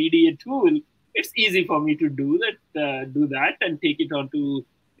particular EDA tool, it's easy for me to do that and take it onto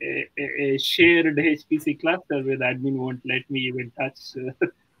a shared HPC cluster where the admin won't let me even touch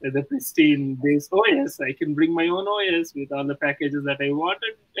the pristine base OS. I can bring my own OS with all the packages that I want,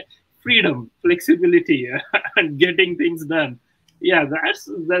 and freedom, flexibility, and getting things done. Yeah,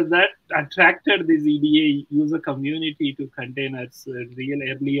 that attracted this EDA user community to containers real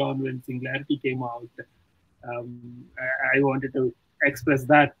early on when Singularity came out. I wanted to express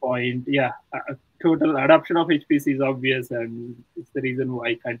that point. Yeah, total adoption of HPC is obvious, and it's the reason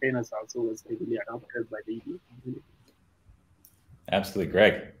why containers also was heavily adopted by the EDA community. Absolutely,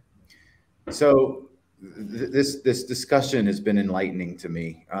 Greg. So this discussion has been enlightening to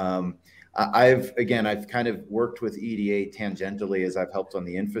me. I've kind of worked with EDA tangentially as I've helped on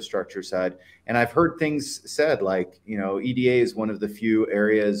the infrastructure side. And I've heard things said like, you know, EDA is one of the few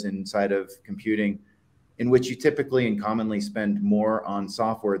areas inside of computing in which you typically and commonly spend more on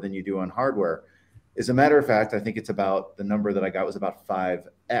software than you do on hardware. As a matter of fact, I think it's about, the number that I got was about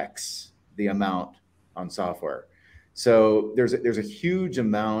 5x the amount on software. So there's a huge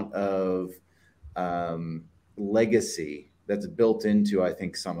amount of legacy that's built into, I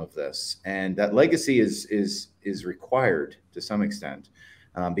think, some of this, and that legacy is required to some extent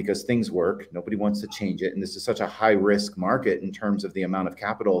because things work. Nobody wants to change it, and this is such a high risk market in terms of the amount of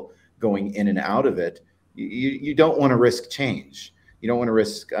capital going in and out of it. You don't want to risk change. You don't want to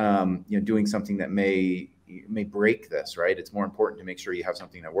risk doing something that may break this, right? It's more important to make sure you have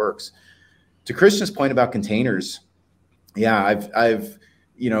something that works. To Christian's point about containers, yeah, I've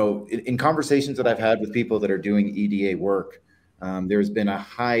in conversations that I've had with people that are doing EDA work, there's been a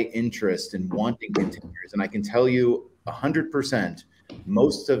high interest in wanting containers. And I can tell you 100%,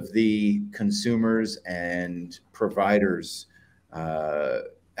 most of the consumers and providers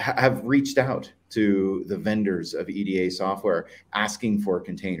have reached out to the vendors of EDA software asking for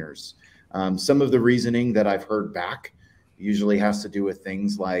containers. Some of the reasoning that I've heard back usually has to do with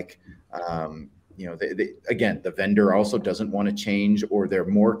things like, again, the vendor also doesn't want to change, or they're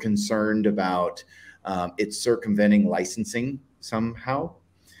more concerned about it circumventing licensing somehow.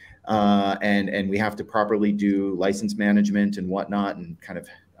 And we have to properly do license management and whatnot and kind of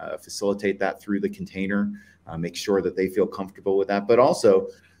facilitate that through the container, make sure that they feel comfortable with that. But also,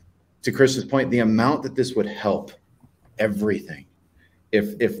 to Chris's point, the amount that this would help everything.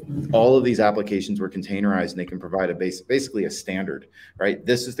 If all of these applications were containerized and they can provide basically a standard, right?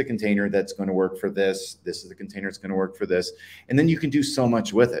 This is the container that's going to work for this. This is the container that's going to work for this. And then you can do so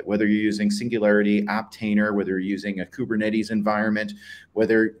much with it, whether you're using Singularity, Aptainer, whether you're using a Kubernetes environment,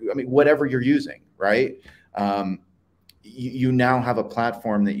 whatever you're using, right? You now have a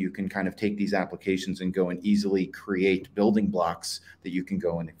platform that you can kind of take these applications and go and easily create building blocks that you can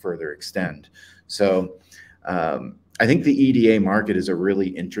go and further extend. So, I think the EDA market is a really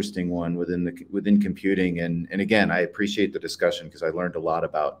interesting one within computing. And again, I appreciate the discussion because I learned a lot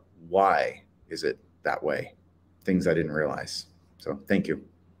about why is it that way, things I didn't realize. So thank you.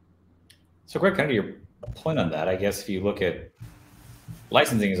 So Greg, kind of your point on that, I guess if you look at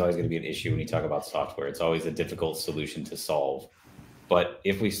licensing is always going to be an issue when you talk about software. It's always a difficult solution to solve. But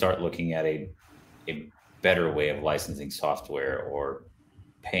if we start looking at a better way of licensing software or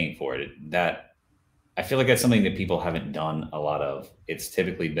paying for it, I feel like that's something that people haven't done a lot of. It's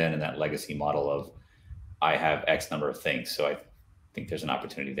typically been in that legacy model of I have X number of things. So I think there's an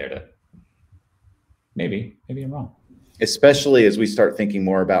opportunity there to maybe I'm wrong. Especially as we start thinking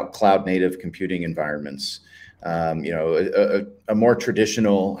more about cloud native computing environments. A more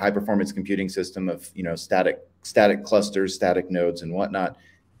traditional high performance computing system of static clusters, static nodes and whatnot,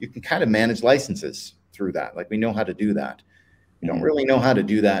 you can kind of manage licenses through that. Like we know how to do that. We don't really know how to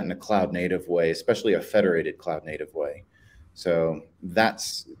do that in a cloud native way, especially a federated cloud native way. So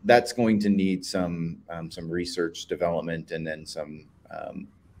that's going to need some research development and then some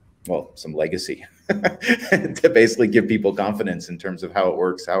legacy to basically give people confidence in terms of how it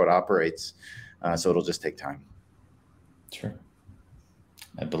works, how it operates. So it'll just take time. Sure.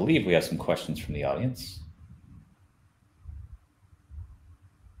 I believe we have some questions from the audience.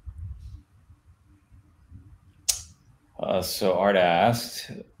 So Art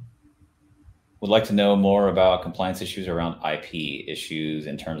asked, would like to know more about compliance issues around IP issues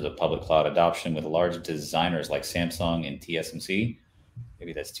in terms of public cloud adoption with large designers like Samsung and TSMC.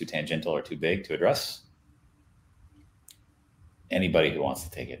 Maybe that's too tangential or too big to address. Anybody who wants to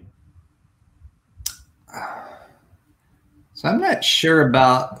take it. So I'm not sure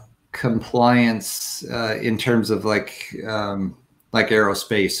about compliance in terms of like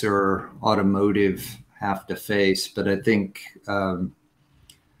aerospace or automotive have to face, but I think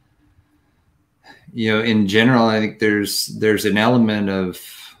in general, I think there's an element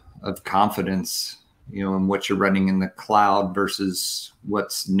of confidence, in what you're running in the cloud versus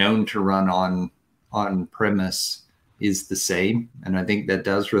what's known to run on premise is the same. And I think that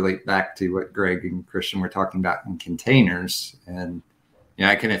does relate back to what Greg and Christian were talking about in containers. And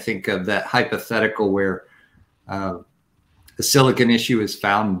I kind of think of that hypothetical where a silicon issue is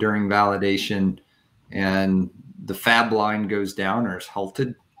found during validation and the fab line goes down or is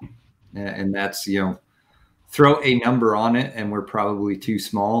halted. And that's, throw a number on it and we're probably too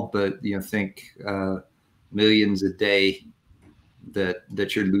small, but, think millions a day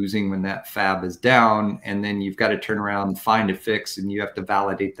that you're losing when that fab is down. And then you've got to turn around and find a fix and you have to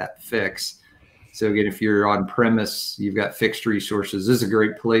validate that fix. So again, if you're on premise, you've got fixed resources. This is a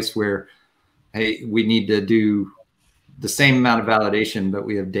great place where hey, we need to do the same amount of validation, but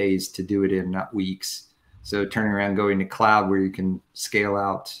we have days to do it in, not weeks. So turning around, going to cloud where you can scale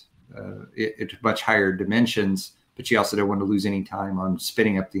out at much higher dimensions, but you also don't want to lose any time on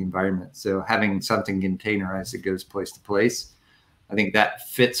spinning up the environment. So having something containerized that goes place to place, I think that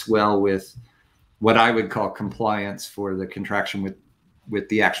fits well with what I would call compliance for the contraction with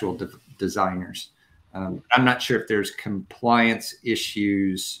the actual designers. I'm not sure if there's compliance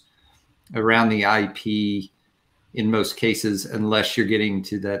issues around the IP in most cases, unless you're getting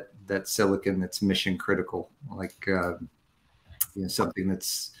to that silicon that's mission critical, like something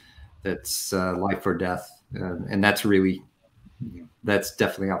that's life or death, and that's really that's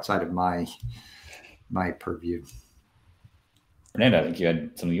definitely outside of my purview. Fernanda, I think you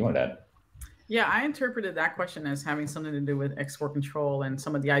had something you wanted to add. Yeah, I interpreted that question as having something to do with export control and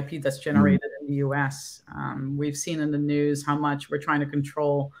some of the IP that's generated in the US. We've seen in the news how much we're trying to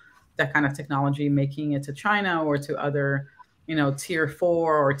control that kind of technology, making it to China or to other, tier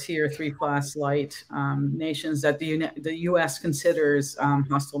 4 or tier 3+ light nations that the US considers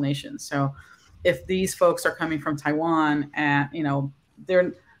hostile nations. So if these folks are coming from Taiwan and,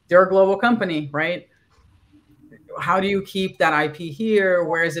 they're a global company, right? How do you keep that IP here?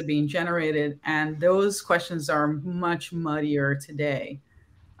 Where is it being generated? And those questions are much muddier today.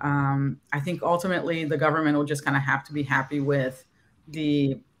 I think ultimately the government will just kind of have to be happy with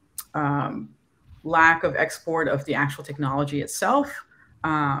the lack of export of the actual technology itself.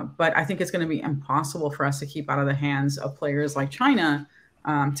 But I think it's going to be impossible for us to keep out of the hands of players like China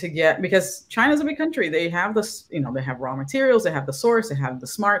because China's a big country. They have this, they have raw materials, they have the source, they have the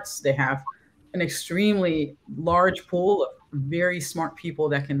smarts, they have an extremely large pool of very smart people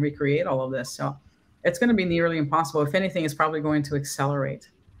that can recreate all of this. So it's going to be nearly impossible. If anything, it's probably going to accelerate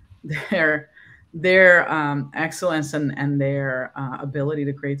their excellence and their ability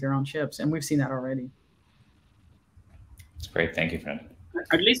to create their own chips. And we've seen that already. That's great. Thank you, friend.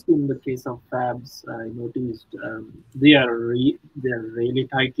 At least in the case of fabs, I noticed they are really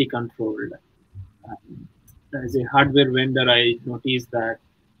tightly controlled. As a hardware vendor, I noticed that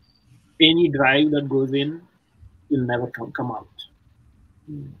any drive that goes in will never come out.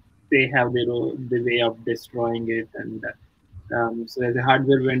 They have the way of destroying it, and so as a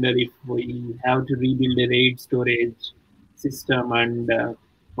hardware vendor, if we have to rebuild a RAID storage system and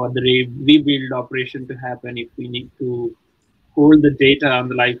for the rebuild operation to happen, if we need to hold the data on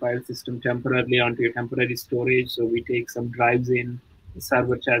the live file system temporarily onto a temporary storage, so we take some drives in,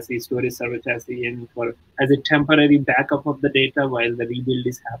 server chassis, storage server chassis in as a temporary backup of the data while the rebuild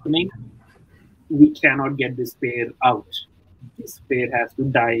is happening, we cannot get this pair out. This pair has to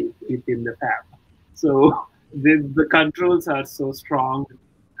die within the fab. So the controls are so strong.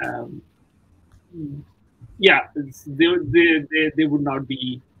 They would not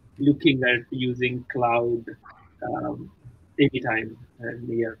be looking at using cloud anytime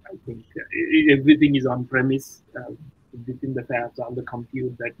near. I think everything is on premise within the fabs, all the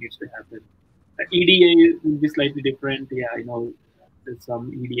compute that needs to happen. EDA will be slightly different. Yeah, I know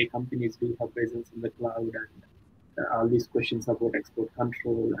some EDA companies do have presence in the cloud, and all these questions about export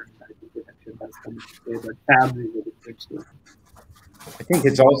control and IP protection does come into play, but fabs is a different story. I think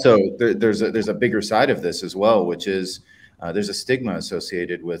it's also there's a bigger side of this as well, which is there's a stigma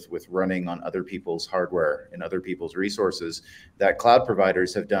associated with running on other people's hardware and other people's resources that cloud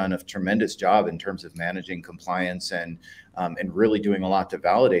providers have done a tremendous job in terms of managing compliance and really doing a lot to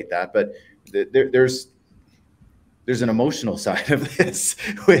validate that. But there's an emotional side of this,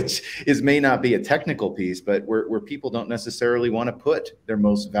 which may not be a technical piece, but where people don't necessarily want to put their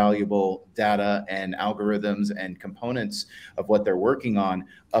most valuable data and algorithms and components of what they're working on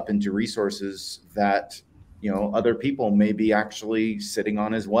up into resources that other people may be actually sitting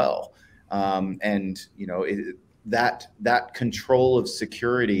on as well. That control of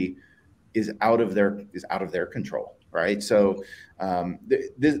security is out of their control. Right. So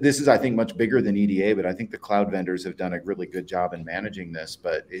this is, I think, much bigger than EDA, but I think the cloud vendors have done a really good job in managing this.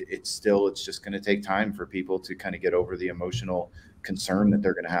 But it's just going to take time for people to kind of get over the emotional concern that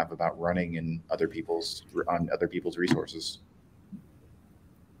they're going to have about running on other people's resources.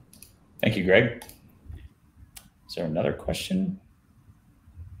 Thank you, Greg. Is there another question?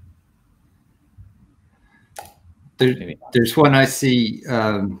 There's one I see.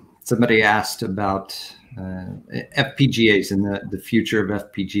 Somebody asked about FPGAs and the future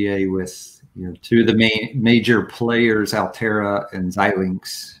of FPGA with two of the major players, Altera and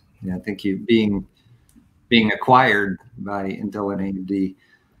Xilinx. I think being acquired by Intel and AMD.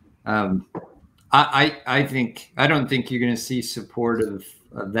 I don't think you're going to see support of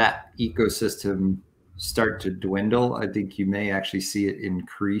that ecosystem start to dwindle. I think you may actually see it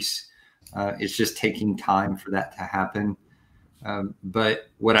increase. It's just taking time for that to happen. But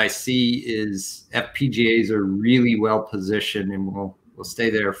what I see is FPGAs are really well positioned, and will stay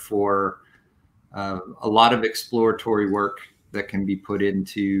there for a lot of exploratory work that can be put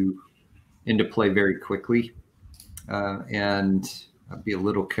into play very quickly. And I'll be a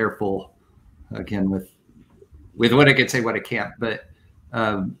little careful again with what I can say, what I can't, but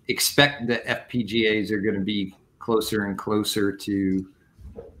expect that FPGAs are going to be closer and closer to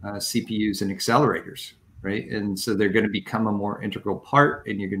CPUs and accelerators, right? And so they're going to become a more integral part,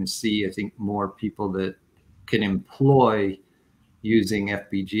 and you're going to see, I think, more people that can employ using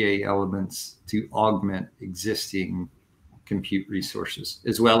FPGA elements to augment existing compute resources,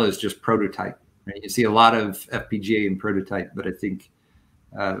 as well as just prototype, right? You see a lot of FPGA and prototype, but I think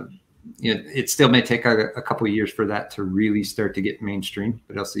it still may take a couple of years for that to really start to get mainstream,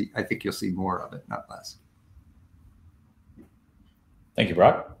 but I think you'll see more of it, not less. Thank you,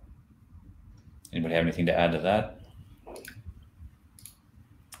 Brock. Anybody have anything to add to that?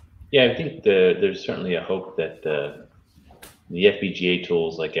 Yeah, I think there's certainly a hope that the FPGA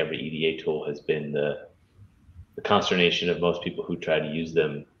tools, like every EDA tool, has been the consternation of most people who try to use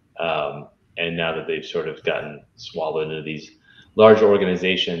them. And now that they've sort of gotten swallowed into these large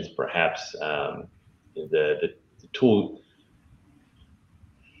organizations, perhaps the tools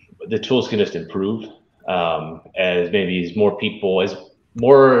can just improve as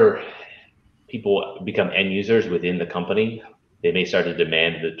more people become end users within the company. They may start to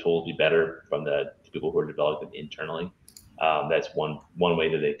demand the tool be better from the people who are developing them internally. That's one way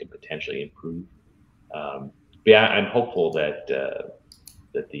that they could potentially improve. But yeah, I'm hopeful that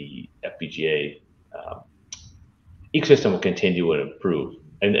the FPGA ecosystem will continue to improve.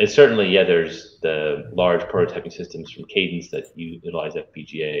 And certainly, yeah, there's the large prototyping systems from Cadence that utilize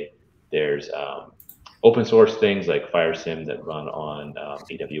FPGA. There's open source things like FireSim that run on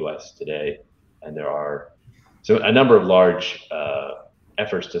AWS today. And there are a number of large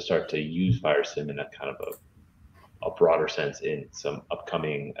efforts to start to use FireSim in a kind of a broader sense in some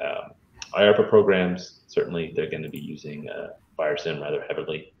upcoming IARPA programs. Certainly, they're going to be using FireSim rather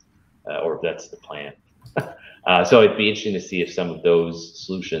heavily, or that's the plan. So it'd be interesting to see if some of those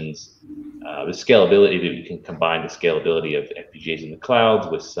solutions, the scalability, that you can combine the scalability of FPGAs in the clouds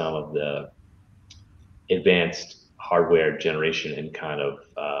with some of the advanced hardware generation and kind of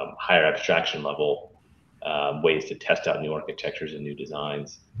higher abstraction level ways to test out new architectures and new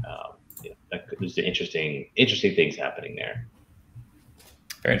designs. There's interesting things happening there.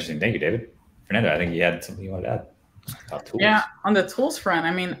 Very interesting. Thank you, David. Fernando, I think you had something you wanted to add about tools. Yeah, on the tools front,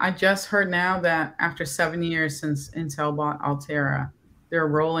 I mean, I just heard now that after 7 years since Intel bought Altera, they're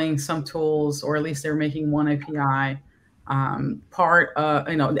rolling some tools, or at least they're making one API part of,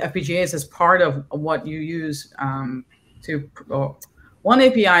 the FPGAs is part of what you use one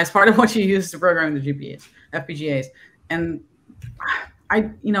API is part of what you use to program the FPGAs. And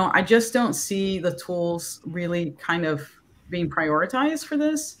I just don't see the tools really kind of being prioritized for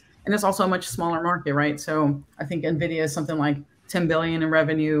this. And it's also a much smaller market, right? So I think NVIDIA is something like 10 billion in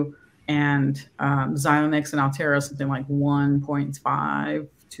revenue, and Xilinx and Altera is something like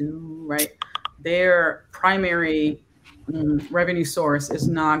 1.52, right? Their primary revenue source is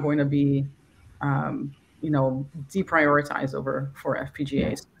not going to be, deprioritized for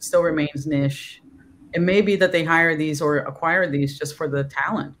FPGAs. It still remains niche. It may be that they hire these or acquire these just for the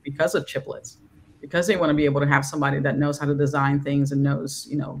talent because of chiplets, because they want to be able to have somebody that knows how to design things and knows,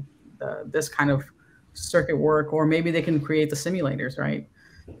 this kind of circuit work, or maybe they can create the simulators, right?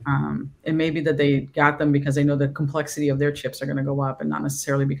 It may be that they got them because they know the complexity of their chips are going to go up, and not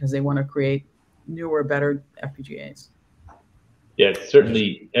necessarily because they want to create newer, better FPGAs. Yeah,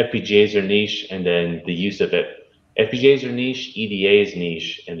 certainly FPGAs are niche, and then the use of it. FPGAs are niche, EDA is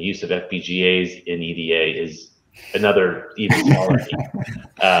niche, and the use of FPGAs in EDA is another even smaller niche.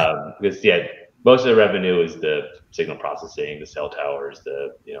 Because most of the revenue is the signal processing, the cell towers,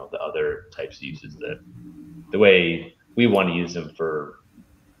 the other types of uses. The way we want to use them for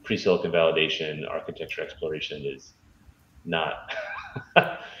pre-silicon validation, architecture exploration is not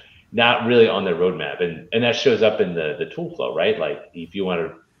not really on their roadmap, and that shows up in the tool flow, right? Like if you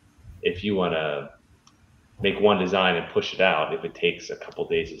want to make one design and push it out, if it takes a couple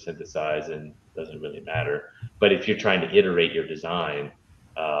days to synthesize, and doesn't really matter. But if you're trying to iterate your design,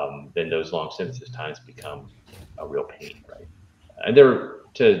 then those long synthesis times become a real pain, right? And they're,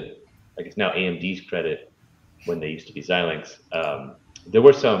 to I guess now AMD's credit, when they used to be Xilinx, there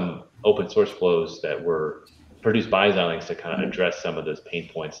were some open source flows that were produced by Xilinx to kind of address some of those pain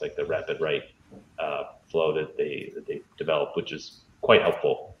points, like the rapid write flow that they developed, which is quite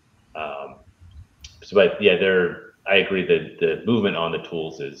helpful. But yeah, I agree that the movement on the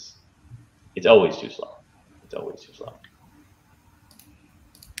tools is it's always too slow. It's always too slow.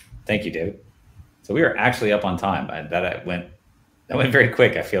 Thank you, David. So we are actually up on time. That went very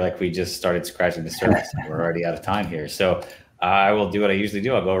quick. I feel like we just started scratching the surface. We're already out of time here. So I will do what I usually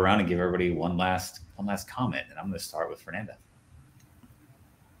do. I'll go around and give everybody one last comment, and I'm going to start with Fernanda.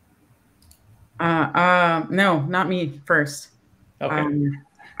 No, not me first. Okay.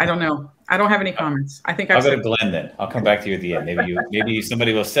 I don't know. I don't have any comments. I think I'll go to Glenn then. I'll come back to you at the end. Maybe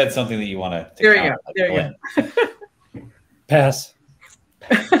somebody will have said something that you want to. There you go. There you go. Pass.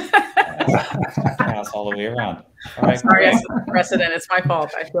 Pass all the way around. All right. Sorry, I set the precedent. It's my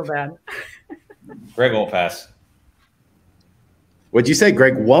fault. I feel bad. Greg won't pass. What'd you say?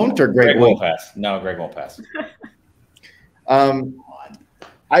 Greg won't or Greg won't pass? No, Greg won't pass.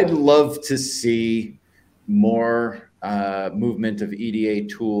 I'd love to see more movement of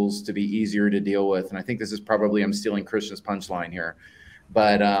EDA tools to be easier to deal with. And I think this is probably, I'm stealing Christian's punchline here,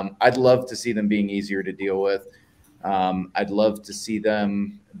 but I'd love to see them being easier to deal with. I'd love to see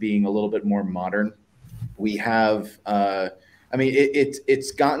them being a little bit more modern. We have, I mean,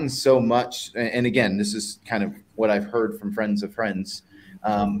 it's gotten so much, and again, this is kind of what I've heard from friends of friends,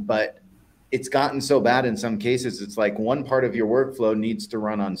 but it's gotten so bad in some cases. It's like one part of your workflow needs to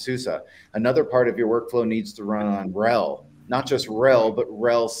run on SUSE. Another part of your workflow needs to run on RHEL, not just RHEL, but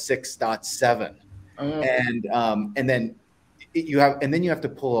RHEL 6.7. And then you have to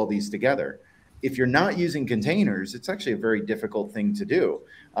pull all these together. If you're not using containers, it's actually a very difficult thing to do.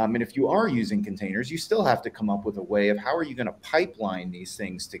 And if you are using containers, you still have to come up with a way of how are you going to pipeline these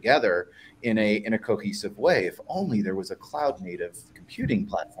things together in a cohesive way. If only there was a cloud native computing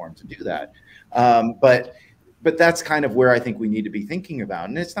platform to do that. But that's kind of where I think we need to be thinking about.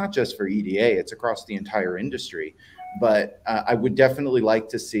 And it's not just for EDA, it's across the entire industry. But I would definitely like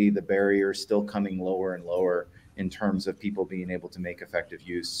to see the barrier still coming lower and lower in terms of people being able to make effective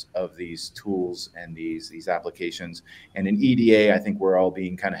use of these tools and these applications. And in EDA, I think we're all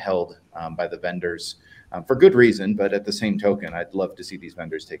being kind of held by the vendors for good reason, but at the same token, I'd love to see these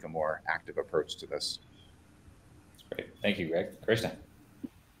vendors take a more active approach to this. That's great. Thank you, Greg. Krishna.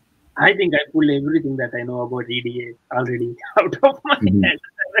 I think I pulled everything that I know about EDA already out of my head.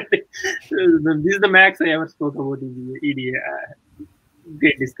 This is the max I ever spoke about EDA.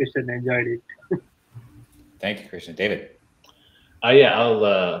 Great discussion. Enjoyed it. Thank you, Christian. David. Yeah,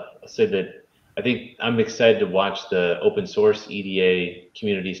 I'll say that I think I'm excited to watch the open source EDA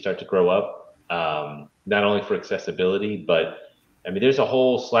community start to grow up, not only for accessibility, but I mean, there's a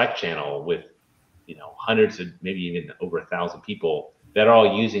whole Slack channel with, hundreds of, maybe even over 1,000 people that are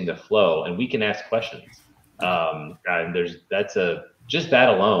all using the flow, and we can ask questions. And just that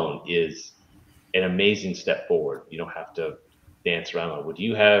alone is an amazing step forward. You don't have to dance around. Would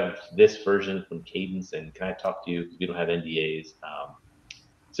you have this version from Cadence, and can I talk to you because we don't have NDAs?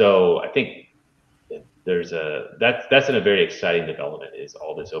 So I think that's in a very exciting development, is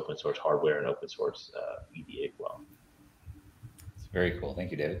all this open source hardware and open source EDA flow. It's very cool.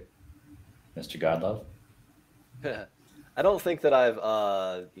 Thank you, David. Mr. Godlove. I don't think that I've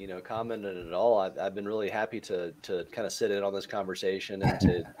commented at all. I've been really happy to kind of sit in on this conversation and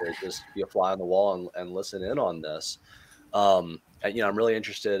to just be a fly on the wall and listen in on this. I'm really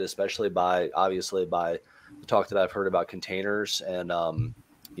interested, especially by the talk that I've heard about containers and,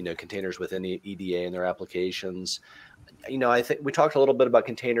 containers within the EDA and their applications. I think we talked a little bit about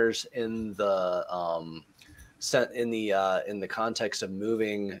containers in the context of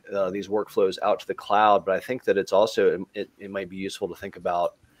moving these workflows out to the cloud, but I think that it's also, it might be useful to think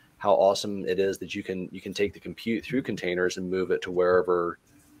about how awesome it is that you can take the compute through containers and move it to wherever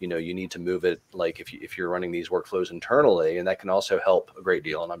you need to move it, like if you're running these workflows internally, and that can also help a great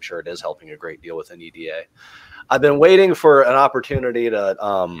deal. And I'm sure it is helping a great deal within EDA. I've been waiting for an opportunity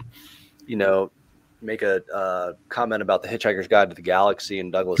to, make a comment about the Hitchhiker's Guide to the Galaxy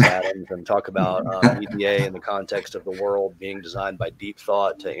and Douglas Adams and talk about EDA in the context of the world being designed by deep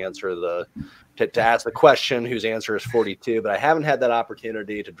thought to ask the question whose answer is 42. But I haven't had that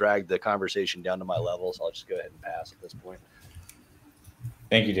opportunity to drag the conversation down to my level, so I'll just go ahead and pass at this point.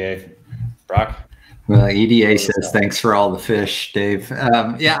 Thank you, Dave. Brock? Well, EDA says thanks for all the fish, Dave.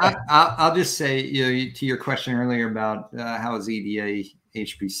 I'll just say, to your question earlier about how is EDA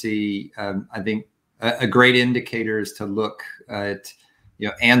HPC, I think a great indicator is to look at,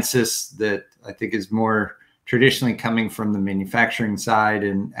 ANSYS, that I think is more traditionally coming from the manufacturing side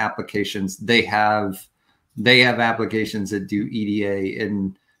and applications. They have applications that do EDA.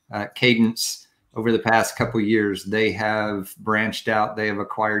 In Cadence, over the past couple of years, they have branched out. They have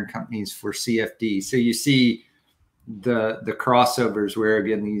acquired companies for CFD. So you see the crossovers where,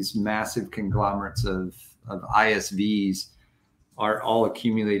 again, these massive conglomerates of ISVs are all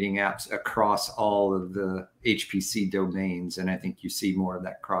accumulating apps across all of the HPC domains. And I think you see more of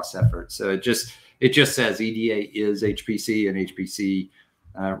that cross effort. So it just says EDA is HPC, and HPC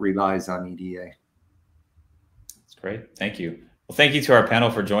relies on EDA. That's great. Thank you. Well, thank you to our panel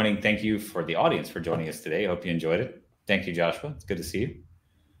for joining. Thank you for the audience for joining us today. I hope you enjoyed it. Thank you, Joshua. It's good to see you.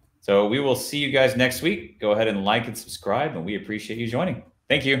 So we will see you guys next week. Go ahead and like and subscribe, and we appreciate you joining.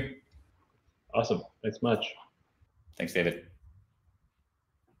 Thank you. Awesome. Thanks much. Thanks, David.